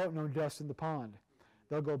 put some rotenone dust in the pond.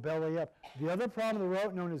 They'll go belly up. The other problem with the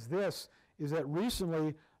rotenone is this, is that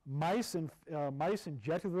recently mice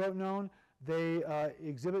injected with rotenone, they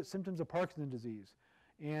exhibit symptoms of Parkinson's disease.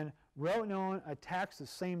 And rotenone attacks the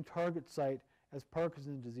same target site as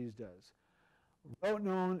Parkinson's disease does.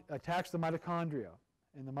 Rotenone attacks the mitochondria.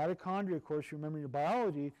 And the mitochondria, of course, you remember in your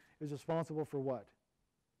biology, is responsible for what?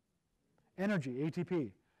 Energy,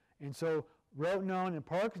 ATP. And so rotenone and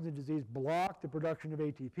Parkinson's disease block the production of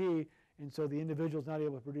ATP, and so the individual is not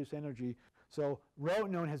able to produce energy. So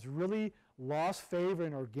rotenone has really lost favor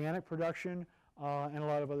in organic production and a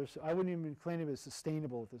lot of others. I wouldn't even claim it as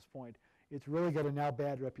sustainable at this point. It's really got a now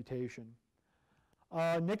bad reputation.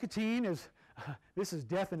 Nicotine is, this is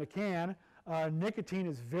death in a can. Nicotine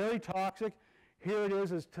is very toxic. Here it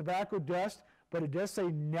is as tobacco dust, but it does say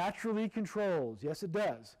naturally controls. Yes, it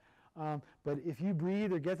does. But if you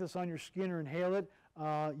breathe or get this on your skin or inhale it,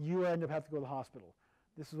 you end up having to go to the hospital.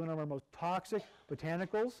 This is one of our most toxic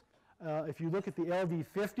botanicals. If you look at the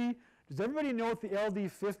LD50, does everybody know what the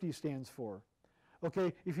LD50 stands for?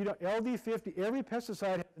 Okay, if you don't, LD50, every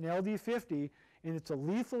pesticide has an LD50, and it's a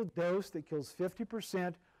lethal dose that kills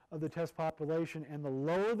 50% of the test population, and the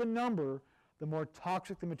lower the number, the more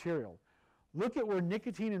toxic the material. Look at where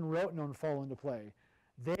nicotine and rotenone fall into play.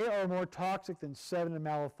 They are more toxic than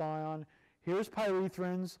 7-malathion. Here's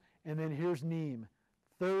pyrethrins, and then here's neem,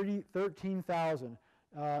 13,000.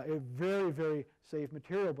 A very, very safe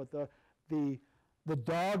material, but the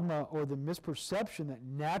dogma or the misperception that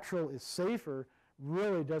natural is safer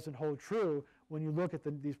really doesn't hold true when you look at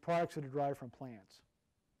these products that are derived from plants.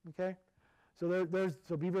 Okay? So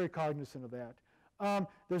so be very cognizant of that.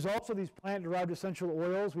 There's also these plant-derived essential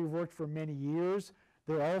oils. We've worked for many years.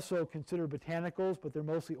 They're also considered botanicals, but they're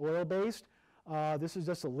mostly oil-based. This is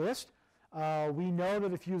just a list. We know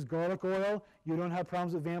that if you use garlic oil, you don't have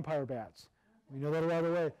problems with vampire bats. We know that right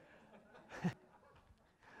away.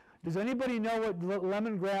 Does anybody know what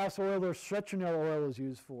lemongrass oil or citronelle oil is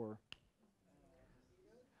used for?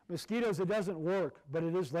 Mosquitoes, it doesn't work, but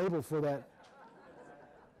it is labeled for that.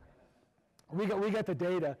 We got the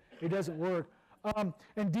data. It doesn't work.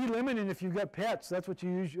 And D-limonene, if you've got pets, that's what you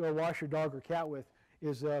use wash your dog or cat with,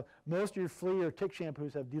 is most of your flea or tick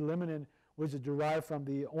shampoos have D-limonene, which is derived from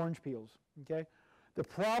the orange peels. Okay? The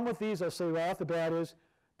problem with these, I'll say right off the bat, is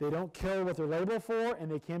they don't kill what they're labeled for,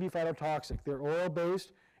 and they can be phytotoxic. They're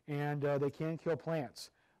oil-based, and they can kill plants.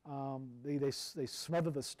 They smother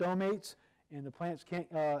the stomates, and the plants can't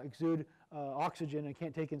exude oxygen and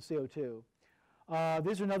can't take in CO2.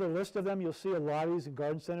 These are another list of them. You'll see a lot of these in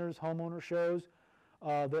garden centers, homeowner shows.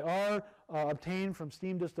 They are obtained from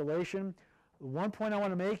steam distillation. One point I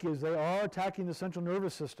want to make is they are attacking the central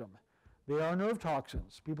nervous system. They are nerve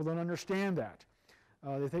toxins. People don't understand that.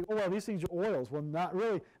 They think, oh, well, these things are oils. Well, not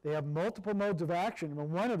really. They have multiple modes of action,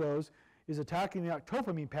 and one of those is attacking the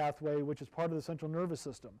octopamine pathway, which is part of the central nervous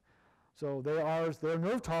system. So they're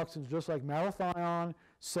nerve toxins just like malathion,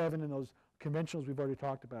 7, and those conventionals we've already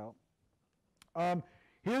talked about.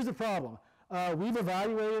 Here's the problem. We've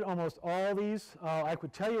evaluated almost all these. I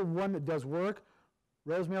could tell you one that does work.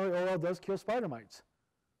 Rosemary oil does kill spider mites.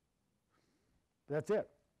 That's it.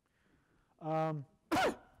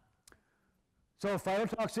 So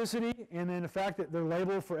phytotoxicity, and then the fact that they're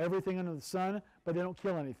labeled for everything under the sun, but they don't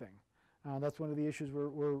kill anything. That's one of the issues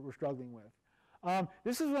we're struggling with.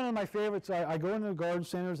 This is one of my favorites. I go into the garden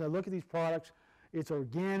centers, I look at these products. It's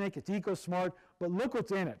organic, it's eco-smart, but look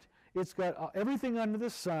what's in it. It's got everything under the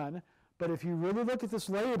sun, but if you really look at this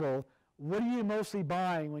label, what are you mostly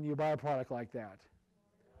buying when you buy a product like that?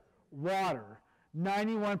 Water.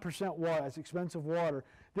 91% water. That's expensive water.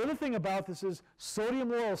 The other thing about this is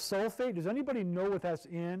sodium lauryl sulfate. Does anybody know what that's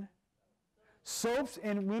in? Soaps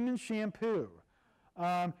and women's shampoo.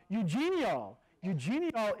 Eugeniol.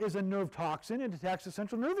 Eugeniol is a nerve toxin. It attacks the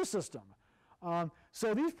central nervous system.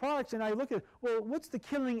 So these products, and I look at, well, what's the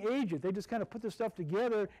killing agent? They just kind of put this stuff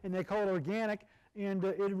together and they call it organic, and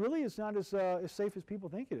it really is not as safe as people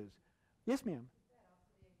think it is. Yes, ma'am.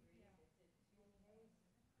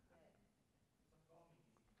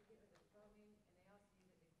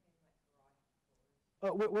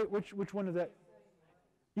 Which one is that?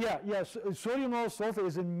 Yeah. Sodium lauryl sulfate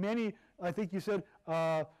is in many. I think you said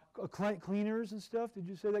cleaners and stuff. Did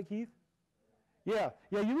you say that, Keith? Yeah.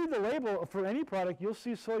 You read the label for any product, you'll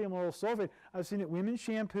see sodium lauryl sulfate. I've seen it in women's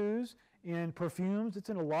shampoos and perfumes. It's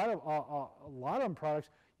in a lot of them products.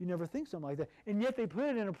 You never think something like that, and yet they put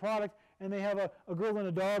it in a product, and they have a girl and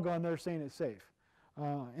a dog on there saying it's safe.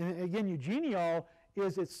 And again, eugeniol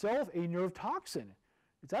is itself a nerve toxin.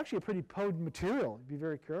 It's actually a pretty potent material. Be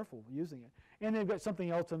very careful using it. And they've got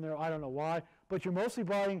something else in there, I don't know why, but you're mostly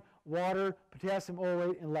buying water, potassium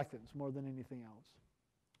orotate, and lectins more than anything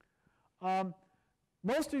else.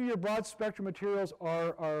 Most of your broad spectrum materials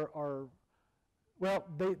are well,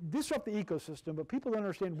 they disrupt the ecosystem, but people don't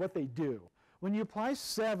understand what they do. When you apply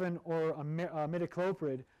 7 or a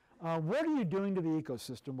imidacloprid, what are you doing to the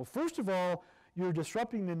ecosystem? Well, first of all, you're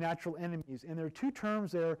disrupting the natural enemies, and there are 2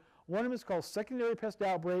 terms there. One of them is called secondary pest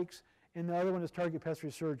outbreaks, and the other one is target pest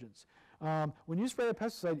resurgence. When you spray a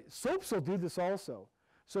pesticide, soaps will do this also.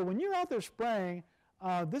 So when you're out there spraying,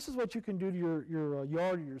 this is what you can do to your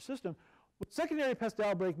yard or your system. What secondary pest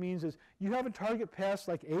outbreak means is you have a target pest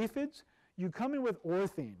like aphids, you come in with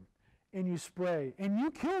orthene and you spray, and you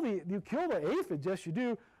kill the aphids, yes you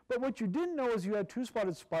do, but what you didn't know is you had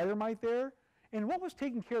 2-spotted spider mite there, and what was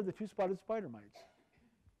taking care of the 2-spotted spider mites?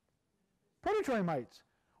 Predatory mites.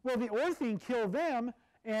 Well, the orthene killed them,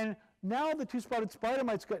 and now the 2-spotted spider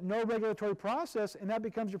mite's got no regulatory process, and that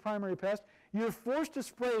becomes your primary pest. You're forced to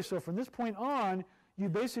spray, so from this point on, you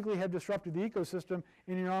basically have disrupted the ecosystem,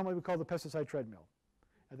 and you're on what we call the pesticide treadmill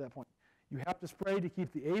at that point. You have to spray to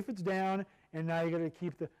keep the aphids down, and now you've got to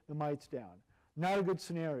keep the mites down. Not a good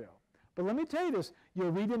scenario. But let me tell you this,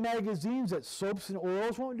 you'll read in magazines that soaps and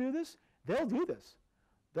oils won't do this. They'll do this.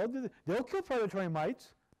 They'll kill predatory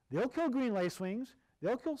mites. They'll kill green lacewings.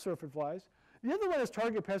 They'll kill syrphid flies. The other one is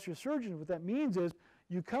target pest resurgence. What that means is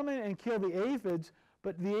you come in and kill the aphids,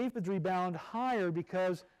 but the aphids rebound higher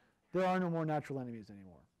because there are no more natural enemies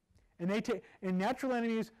anymore. And natural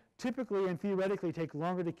enemies typically and theoretically take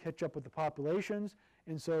longer to catch up with the populations,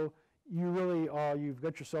 and so you really you've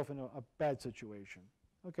got yourself in a bad situation.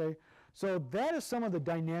 Okay, so that is some of the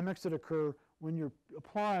dynamics that occur when you're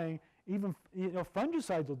applying. Even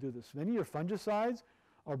fungicides will do this. Many of your fungicides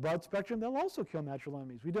are broad spectrum. They'll also kill natural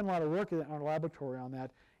enemies. We've done a lot of work in our laboratory on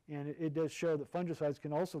that, and it does show that fungicides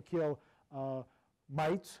can also kill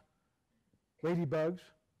mites, ladybugs,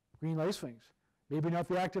 green lacewings. Maybe not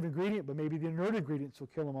the active ingredient, but maybe the inert ingredients will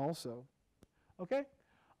kill them also. Okay?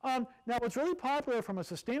 Now, what's really popular from a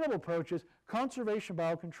sustainable approach is conservation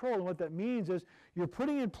biocontrol, and what that means is you're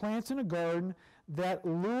putting in plants in a garden that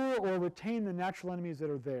lure or retain the natural enemies that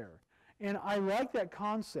are there. And I like that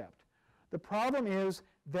concept. The problem is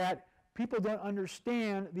that people don't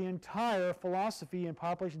understand the entire philosophy and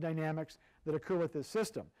population dynamics that occur with this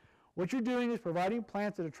system. What you're doing is providing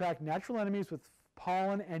plants that attract natural enemies with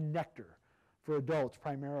pollen and nectar for adults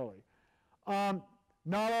primarily.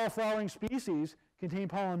 Not all flowering species contain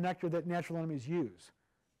pollen and nectar that natural enemies use.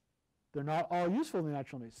 They're not all useful to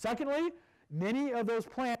natural enemies. Secondly, many of those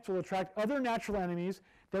plants will attract other natural enemies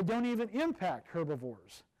that don't even impact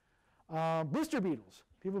herbivores. Blister beetles.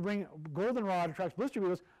 People bring goldenrod attracts blister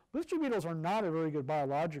beetles. Blister beetles are not a very good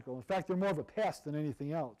biological. In fact, they're more of a pest than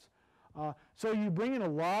anything else. So you bring in a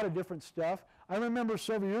lot of different stuff. I remember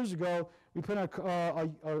several years ago, we put a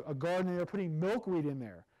garden and they were putting milkweed in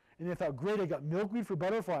there. And they thought, great, I got milkweed for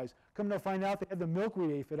butterflies. Come to find out they had the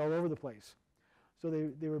milkweed aphid all over the place. So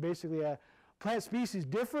they were basically plant species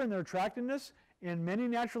differ in their attractiveness, and many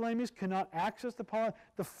natural enemies cannot access the pollen.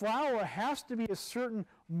 The flower has to be a certain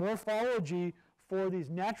morphology for these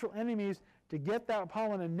natural enemies to get that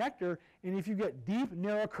pollen and nectar, and if you get deep,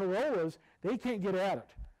 narrow corollas, they can't get at it.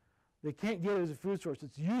 They can't get it as a food source.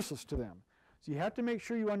 It's useless to them. So you have to make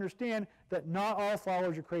sure you understand that not all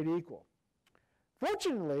flowers are created equal.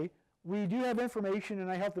 Fortunately, we do have information,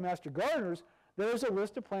 and I help the master gardeners. There's a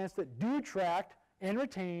list of plants that do attract and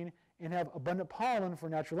retain and have abundant pollen for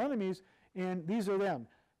natural enemies, and these are them.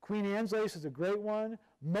 Queen Anne's lace is a great one.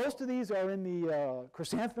 Most of these are in the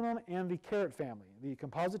chrysanthemum and the carrot family, the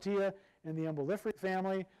compositea and the umbelliferae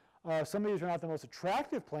family. Some of these are not the most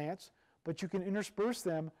attractive plants, but you can intersperse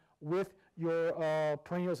them with your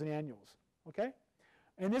perennials and annuals. Okay?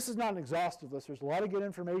 And this is not an exhaustive list. There's a lot of good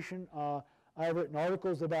information. I've written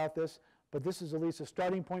articles about this, but this is at least a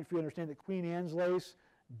starting point for you to understand that Queen Anne's lace,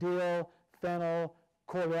 dill, fennel,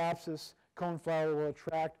 coreopsis, coneflower will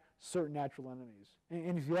attract certain natural enemies.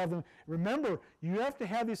 And if you have them, remember, you have to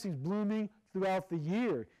have these things blooming throughout the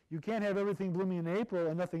year. You can't have everything blooming in April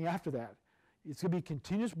and nothing after that. It's going to be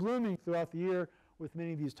continuous blooming throughout the year with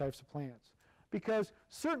many of these types of plants. Because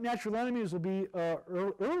certain natural enemies will be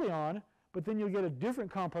early on, but then you'll get a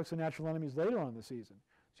different complex of natural enemies later on in the season.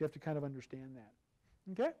 So you have to kind of understand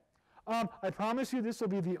that. Okay? I promise you this will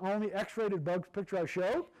be the only X-rated bug picture I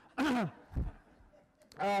show.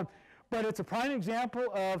 But it's a prime example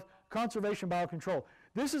of conservation biocontrol.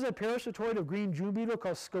 This is a parasitoid of green June beetle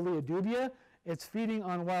called Scalia dubia. It's feeding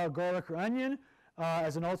on wild garlic or onion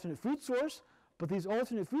as an alternate food source. But these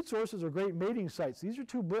alternate food sources are great mating sites. These are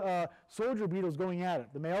two soldier beetles going at it.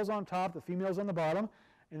 The male's on top, the female's on the bottom,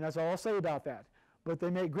 and that's all I'll say about that. but they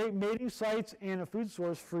make great mating sites and a food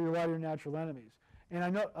source for a lot of your natural enemies. And I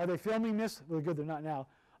know, are they filming this? Well, good, they're not now.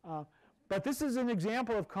 But this is an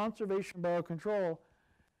example of conservation biocontrol.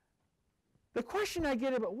 The question I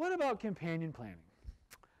get about, what about companion planting?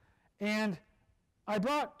 And I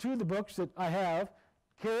brought two of the books that I have.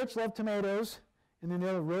 Carrots Love Tomatoes, and then the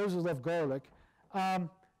other Roses Love Garlic. Has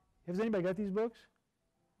anybody got these books?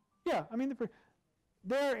 Yeah, I mean,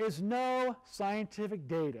 there is no scientific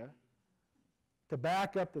data to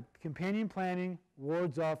back up the companion planting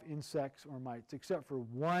wards off insects or mites, except for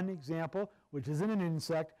one example, which isn't an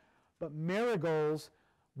insect, but marigolds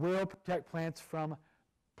will protect plants from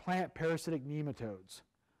plant parasitic nematodes.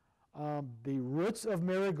 The roots of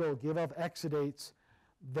marigold give off exudates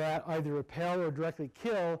that either repel or directly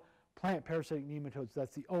kill plant parasitic nematodes.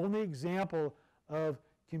 That's the only example of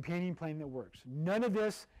companion planting that works. None of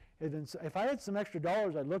this has been, if I had some extra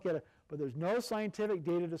dollars, I'd look at it, but there's no scientific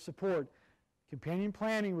data to support companion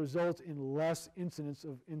planting results in less incidence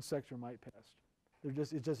of insects or mite pest. It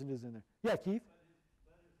just isn't in there. Yeah, Keith?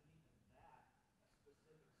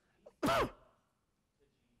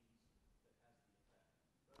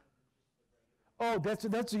 Oh, that's a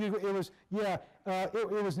good. It was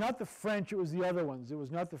it was not the French. It was the other ones. It was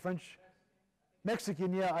not the French,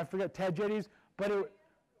 Mexican. Yeah, I forgot Tagetes. But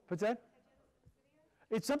what's that?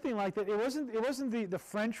 It's something like that. It wasn't the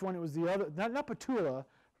French one. It was the other. Not Patula.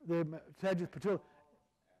 The Tagetes Patula.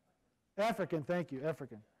 African. Thank you.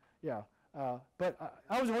 African. Yeah. But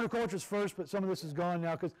I was a horticulturist first, but some of this is gone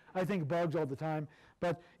now because I think bugs all the time.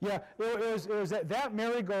 But yeah, it was that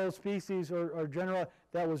marigold species or genera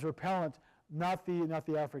that was repellent. Not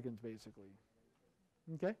the Africans, basically.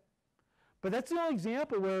 Okay? But that's the only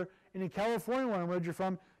example where, in California, where you're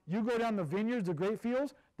from, you go down the vineyards, the grape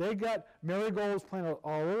fields, they got marigolds planted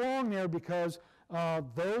all along there because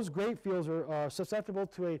those grape fields are susceptible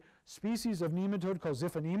to a species of nematode called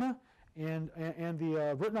Ziphanema and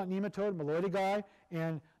the root knot nematode, Meloidigae,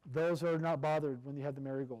 and those are not bothered when you have the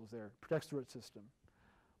marigolds there. It protects the root system.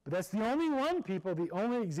 But that's the only one, people, the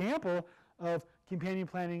only example of companion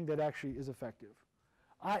planting that actually is effective.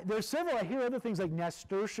 There's several. I hear other things like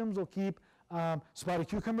nasturtiums will keep spotted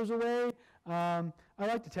cucumbers away. I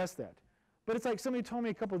like to test that. But it's like somebody told me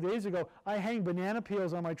a couple of days ago, I hang banana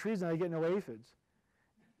peels on my trees and I get no aphids.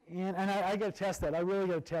 And I got to test that. I really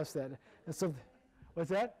got to test that. And so, what's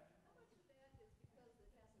that?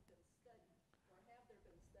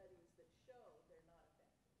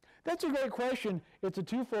 That's a great question. It's a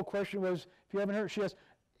twofold question. Was, if you haven't heard, she asked,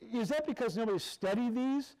 is that because nobody's studied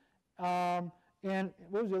these? And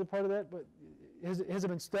what was the other part of that? But has it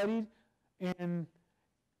been studied? And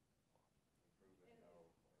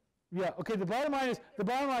yeah, okay. The bottom line is,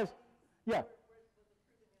 yeah.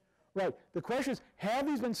 Right. The question is, have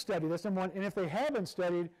these been studied? That's number one. And if they have been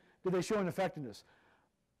studied, do they show an effectiveness?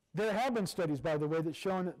 There have been studies, by the way, that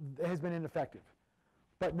shown that it has been ineffective,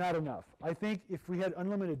 but not enough. I think if we had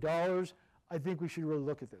unlimited dollars, I think we should really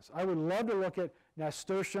look at this. I would love to look at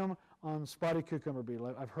nasturtium on spotted cucumber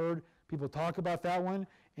beetle. I've heard people talk about that one,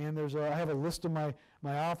 and I have a list in my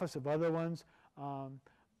office of other ones.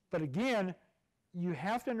 But again, you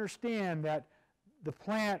have to understand that the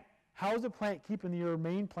plant, how is the plant keeping your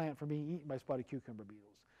main plant from being eaten by spotted cucumber beetles?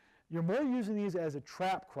 You're more using these as a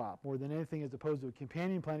trap crop more than anything as opposed to a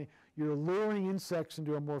companion planting. You're luring insects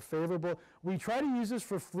into a more favorable. We try to use this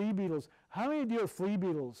for flea beetles. How many deal with flea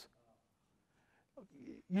beetles?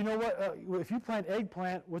 You know what? If you plant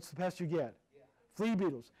eggplant, what's the pest you get? Yeah. Flea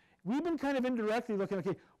beetles. We've been kind of indirectly looking,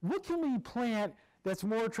 okay, what can we plant that's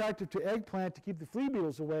more attractive to eggplant to keep the flea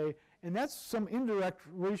beetles away? And that's some indirect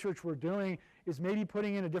research we're doing, is maybe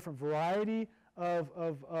putting in a different variety of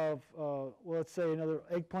well, let's say another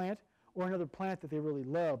eggplant or another plant that they really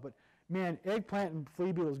love. But man, eggplant and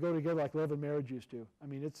flea beetles go together like love and marriage used to. I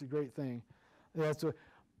mean, it's a great thing. Yeah,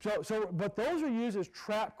 but those are used as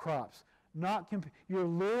trap crops. You're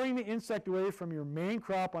luring the insect away from your main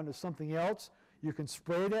crop onto something else. You can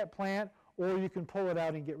spray that plant, or you can pull it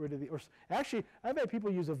out and get rid of actually, I've had people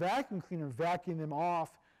use a vacuum cleaner and vacuum them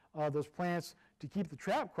off those plants to keep the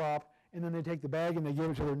trap crop, and then they take the bag and they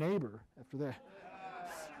give it to their neighbor after that.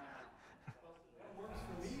 What works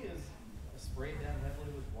for me is spray it down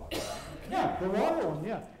heavily with water. Yeah, the water one,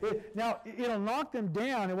 yeah. It'll knock them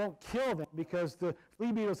down. It won't kill them because the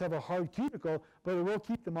flea beetles have a hard cuticle, but it will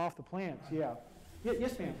keep them off the plants, yeah.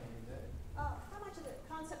 Yes, ma'am. How much of the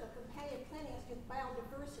concept of companion planting has to do with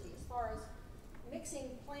biodiversity as far as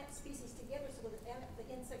mixing plant species together so that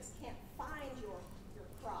the insects can't find your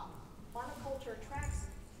crop? Monoculture attracts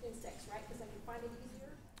insects, right? Because they can find it easier?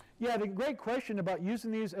 Yeah, the great question about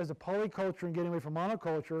using these as a polyculture and getting away from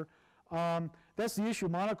monoculture. That's the issue.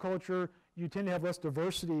 Monoculture you tend to have less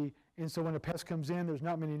diversity, and so when a pest comes in, there's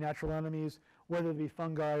not many natural enemies, whether it be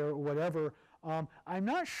fungi or whatever. I'm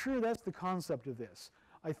not sure that's the concept of this.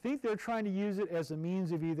 I think they're trying to use it as a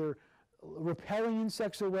means of either repelling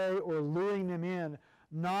insects away or luring them in,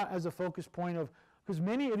 not as a focus point of, because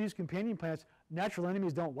many of these companion plants, natural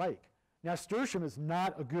enemies don't like. Nasturtium is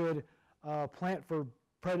not a good plant for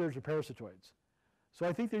predators or parasitoids. So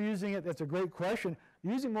I think they're using it, that's a great question,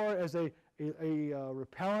 using more as a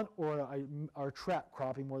repellent or trap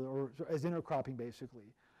cropping, more or as intercropping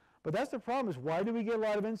basically. But that's the problem, is why do we get a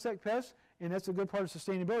lot of insect pests? And that's a good part of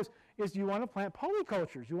sustainability, is you want to plant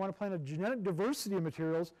polycultures. You want to plant a genetic diversity of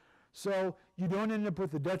materials so you don't end up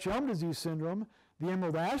with the Dutch elm disease syndrome, the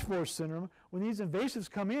emerald ash borer syndrome. When these invasives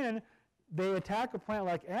come in, they attack a plant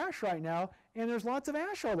like ash right now, and there's lots of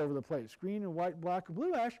ash all over the place, green and white, black, and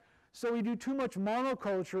blue ash. So we do too much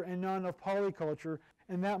monoculture and not enough polyculture,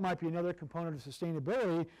 and that might be another component of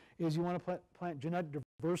sustainability, is you want to plant genetic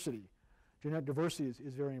diversity. Genetic diversity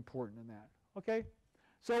is very important in that. Okay?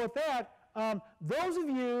 So with that, those of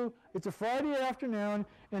you, it's a Friday afternoon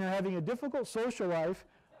and are having a difficult social life,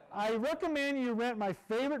 I recommend you rent my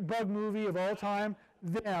favorite bug movie of all time,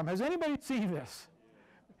 Them. Has anybody seen this?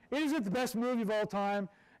 Isn't it the best movie of all time?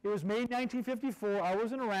 It was made in 1954. I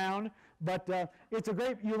wasn't around, but it's a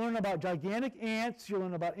great, you learn about gigantic ants, you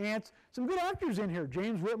learn about ants. Some good actors in here.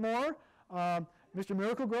 James Whitmore, Mr.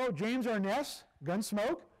 Miracle-Gro, James Arness,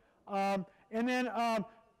 Gunsmoke, and then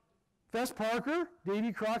Fess Parker,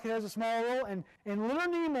 Davy Crockett has a small role, and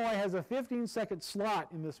Little Nimoy has a 15-second slot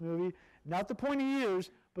in this movie. Not the pointy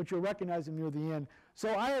ears, but you'll recognize him near the end.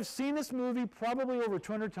 So I have seen this movie probably over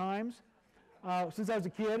 200 times since I was a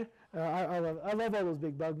kid. I love all those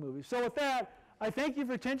big bug movies. So with that, I thank you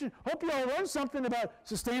for your attention. Hope you all learned something about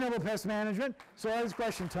sustainable pest management. So that is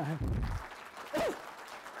question time.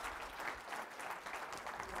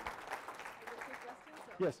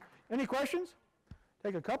 Yes. Any questions?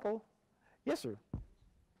 Take a couple. Yes, sir.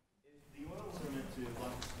 The oils are meant to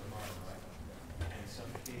block the stomata, right? And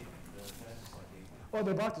suffocate the pests like a... Oh,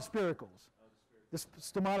 they block the spiracles. The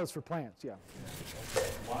stomata is for plants, yeah.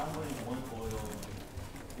 Why wouldn't one oil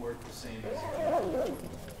work the same as the other?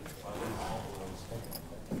 Why wouldn't all oils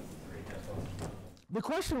create that function? The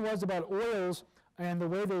question was about oils and the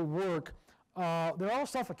way they work. They're all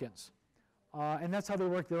suffocants. And that's how they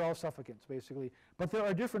work. They're all suffocants, basically. But there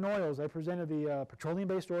are different oils. I presented the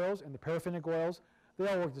petroleum-based oils and the paraffinic oils. They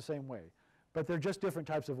all work the same way. But they're just different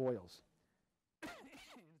types of oils.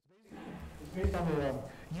 It's based on the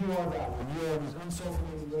UR value. UR is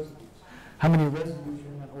unsulfonated residues. How many residues are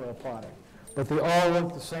in that oil product? But they all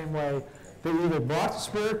work the same way. They either block the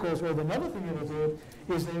spiracles, or another thing they will do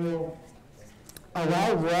is they will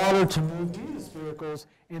allow water to move into the spiracles,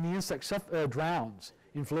 and the insect drowns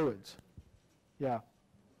in fluids. Yeah.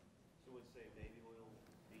 So would say baby oil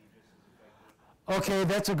be just as effective? Okay,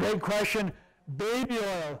 that's a great question. Baby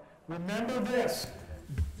oil. Remember this.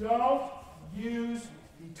 Don't use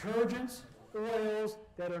detergents, oils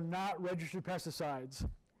that are not registered pesticides.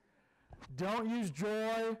 Don't use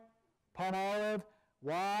Joy, palm olive.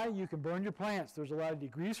 Why? You can burn your plants. There's a lot of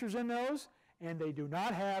degreasers in those, and they do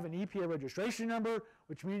not have an EPA registration number,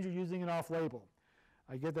 which means you're using it off-label.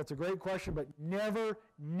 I get that's a great question, but never,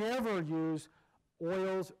 never use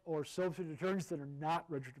oils or soaps or detergents that are not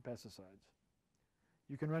registered pesticides.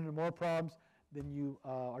 You can run into more problems than you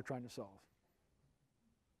are trying to solve.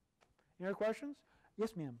 Any other questions?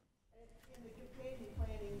 Yes, ma'am. In the companion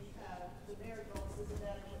planting, the marigolds, is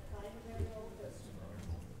that what kind of marigold?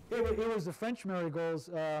 It was the French marigolds.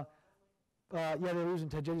 Yeah, they were using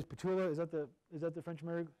Tagetes patula. Is that the French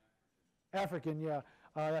marigold? African, yeah.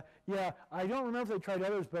 Yeah, I don't remember if they tried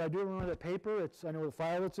others, but I do remember that paper. I know the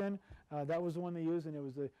file it's in. That was the one they used, and it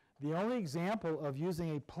was the only example of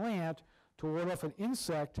using a plant to ward off an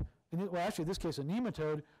insect, well, actually in this case a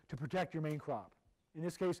nematode, to protect your main crop. In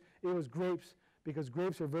this case, it was grapes, because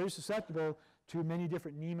grapes are very susceptible to many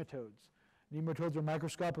different nematodes. Nematodes are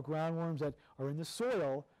microscopic roundworms that are in the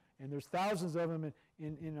soil, and there's thousands of them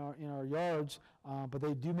in our yards, but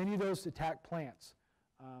they do many of those to attack plants.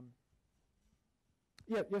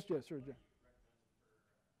 Yes, sir.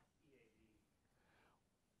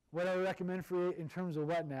 What I recommend for you in terms of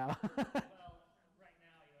what now? Well, right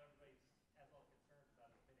now, everybody has all concerns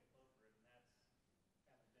about imidacloprid, and that's kind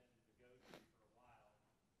of been the go-to for a while.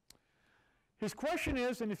 His question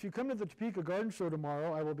is, and if you come to the Topeka Garden Show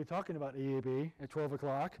tomorrow, I will be talking about EAB at 12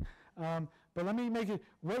 o'clock. But let me make it,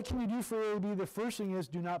 what can you do for EAB? The first thing is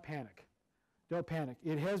do not panic. Don't panic.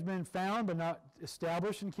 It has been found but not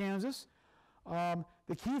established in Kansas.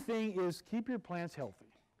 The key thing is keep your plants healthy.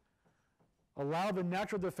 Allow the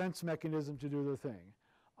natural defense mechanism to do their thing.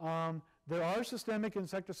 There are systemic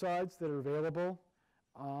insecticides that are available.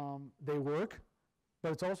 They work,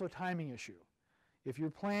 but it's also a timing issue. If your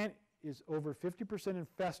plant is over 50%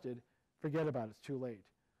 infested, forget about it, it's too late.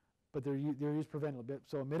 But they're used preventatively.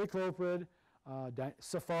 So imidacloprid,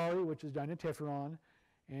 Safari, which is dinetifferon,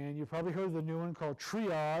 and you've probably heard of the new one called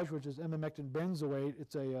Triage, which is emamectin benzoate.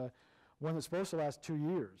 It's a one that's supposed to last 2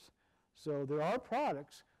 years. So there are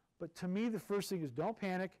products, but to me the first thing is don't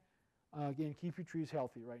panic. Again, keep your trees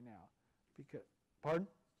healthy right now. Because, pardon?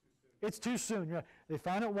 It's too soon. Yeah. They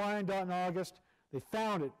found at Wyandotte in August. They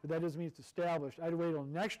found it, but that doesn't mean it's established. I'd wait till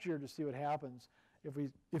next year to see what happens if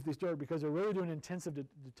they start, because they're really doing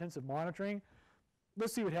intensive monitoring.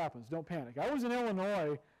 Let's see what happens. Don't panic. I was in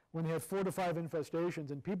Illinois when they had 4 to 5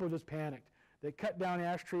 infestations, and people just panicked. They cut down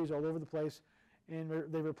ash trees all over the place, and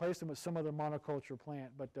they replaced them with some other monoculture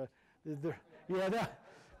plant. But I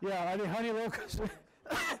think honey locust.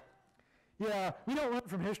 Yeah, we don't learn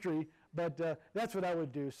from history, but that's what I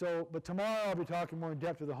would do. So, but tomorrow I'll be talking more in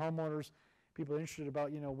depth with the homeowners, people interested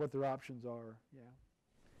about what their options are. Yeah.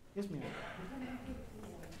 Yes, ma'am.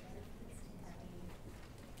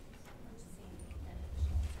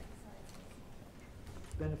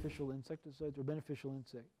 Beneficial insecticides or beneficial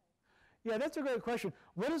insect? Yeah, that's a great question.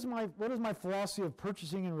 What is my philosophy of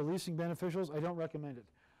purchasing and releasing beneficials? I don't recommend it.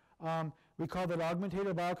 We call that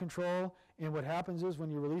augmentative biocontrol, and what happens is when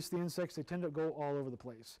you release the insects, they tend to go all over the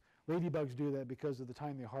place. Ladybugs do that because of the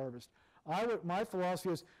time they harvest. My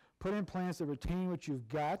philosophy is put in plants that retain what you've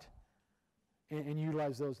got and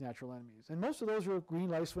utilize those natural enemies. And most of those are green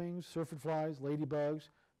lacewings, syrphid flies, ladybugs,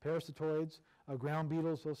 parasitoids, ground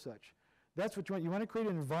beetles, those such. That's what you want. You want to create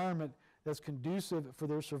an environment that's conducive for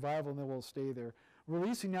their survival, and they will stay there.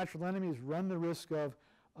 Releasing natural enemies run the risk of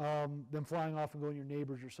them flying off and going to your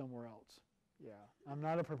neighbors or somewhere else. Yeah, I'm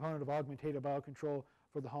not a proponent of augmentative biocontrol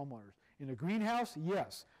for the homeowners. In a greenhouse,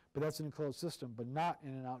 yes, but that's an enclosed system, but not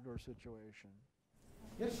in an outdoor situation.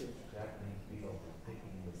 Yes, sir. Japanese beetles are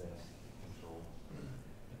picking the best control.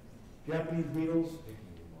 Japanese beetles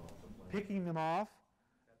picking them off.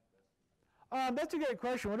 That's a great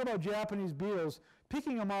question. What about Japanese beetles?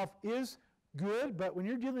 Picking them off is good, but when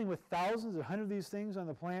you're dealing with thousands, 100 of these things on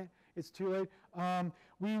the plant, it's too late.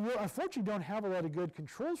 We unfortunately don't have a lot of good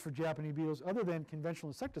controls for Japanese beetles other than conventional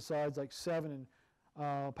insecticides like Sevin and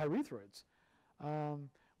pyrethroids.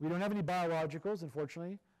 We don't have any biologicals,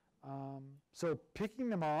 unfortunately. So picking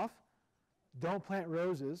them off, don't plant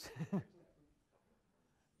roses.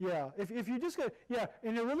 Yeah, if you just get,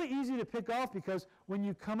 and they're really easy to pick off because when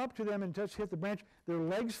you come up to them and hit the branch, their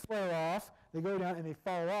legs flare off, they go down and they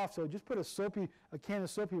fall off. So just put a can of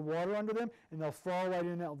soapy water under them and they'll fall right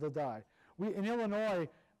in and they'll die. In Illinois,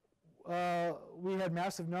 we had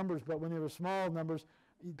massive numbers, but when they were small numbers,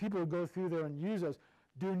 people would go through there and use those.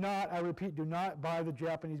 Do not, I repeat, do not buy the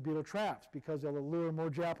Japanese beetle traps because they'll lure more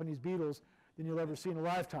Japanese beetles than you'll ever see in a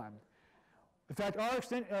lifetime. In fact,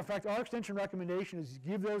 our extension recommendation is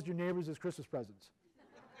give those to your neighbors as Christmas presents.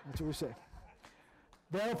 That's what we say.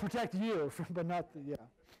 They'll protect you, but not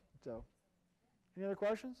So, any other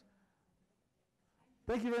questions?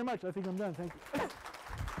 Thank you very much. I think I'm done. Thank you.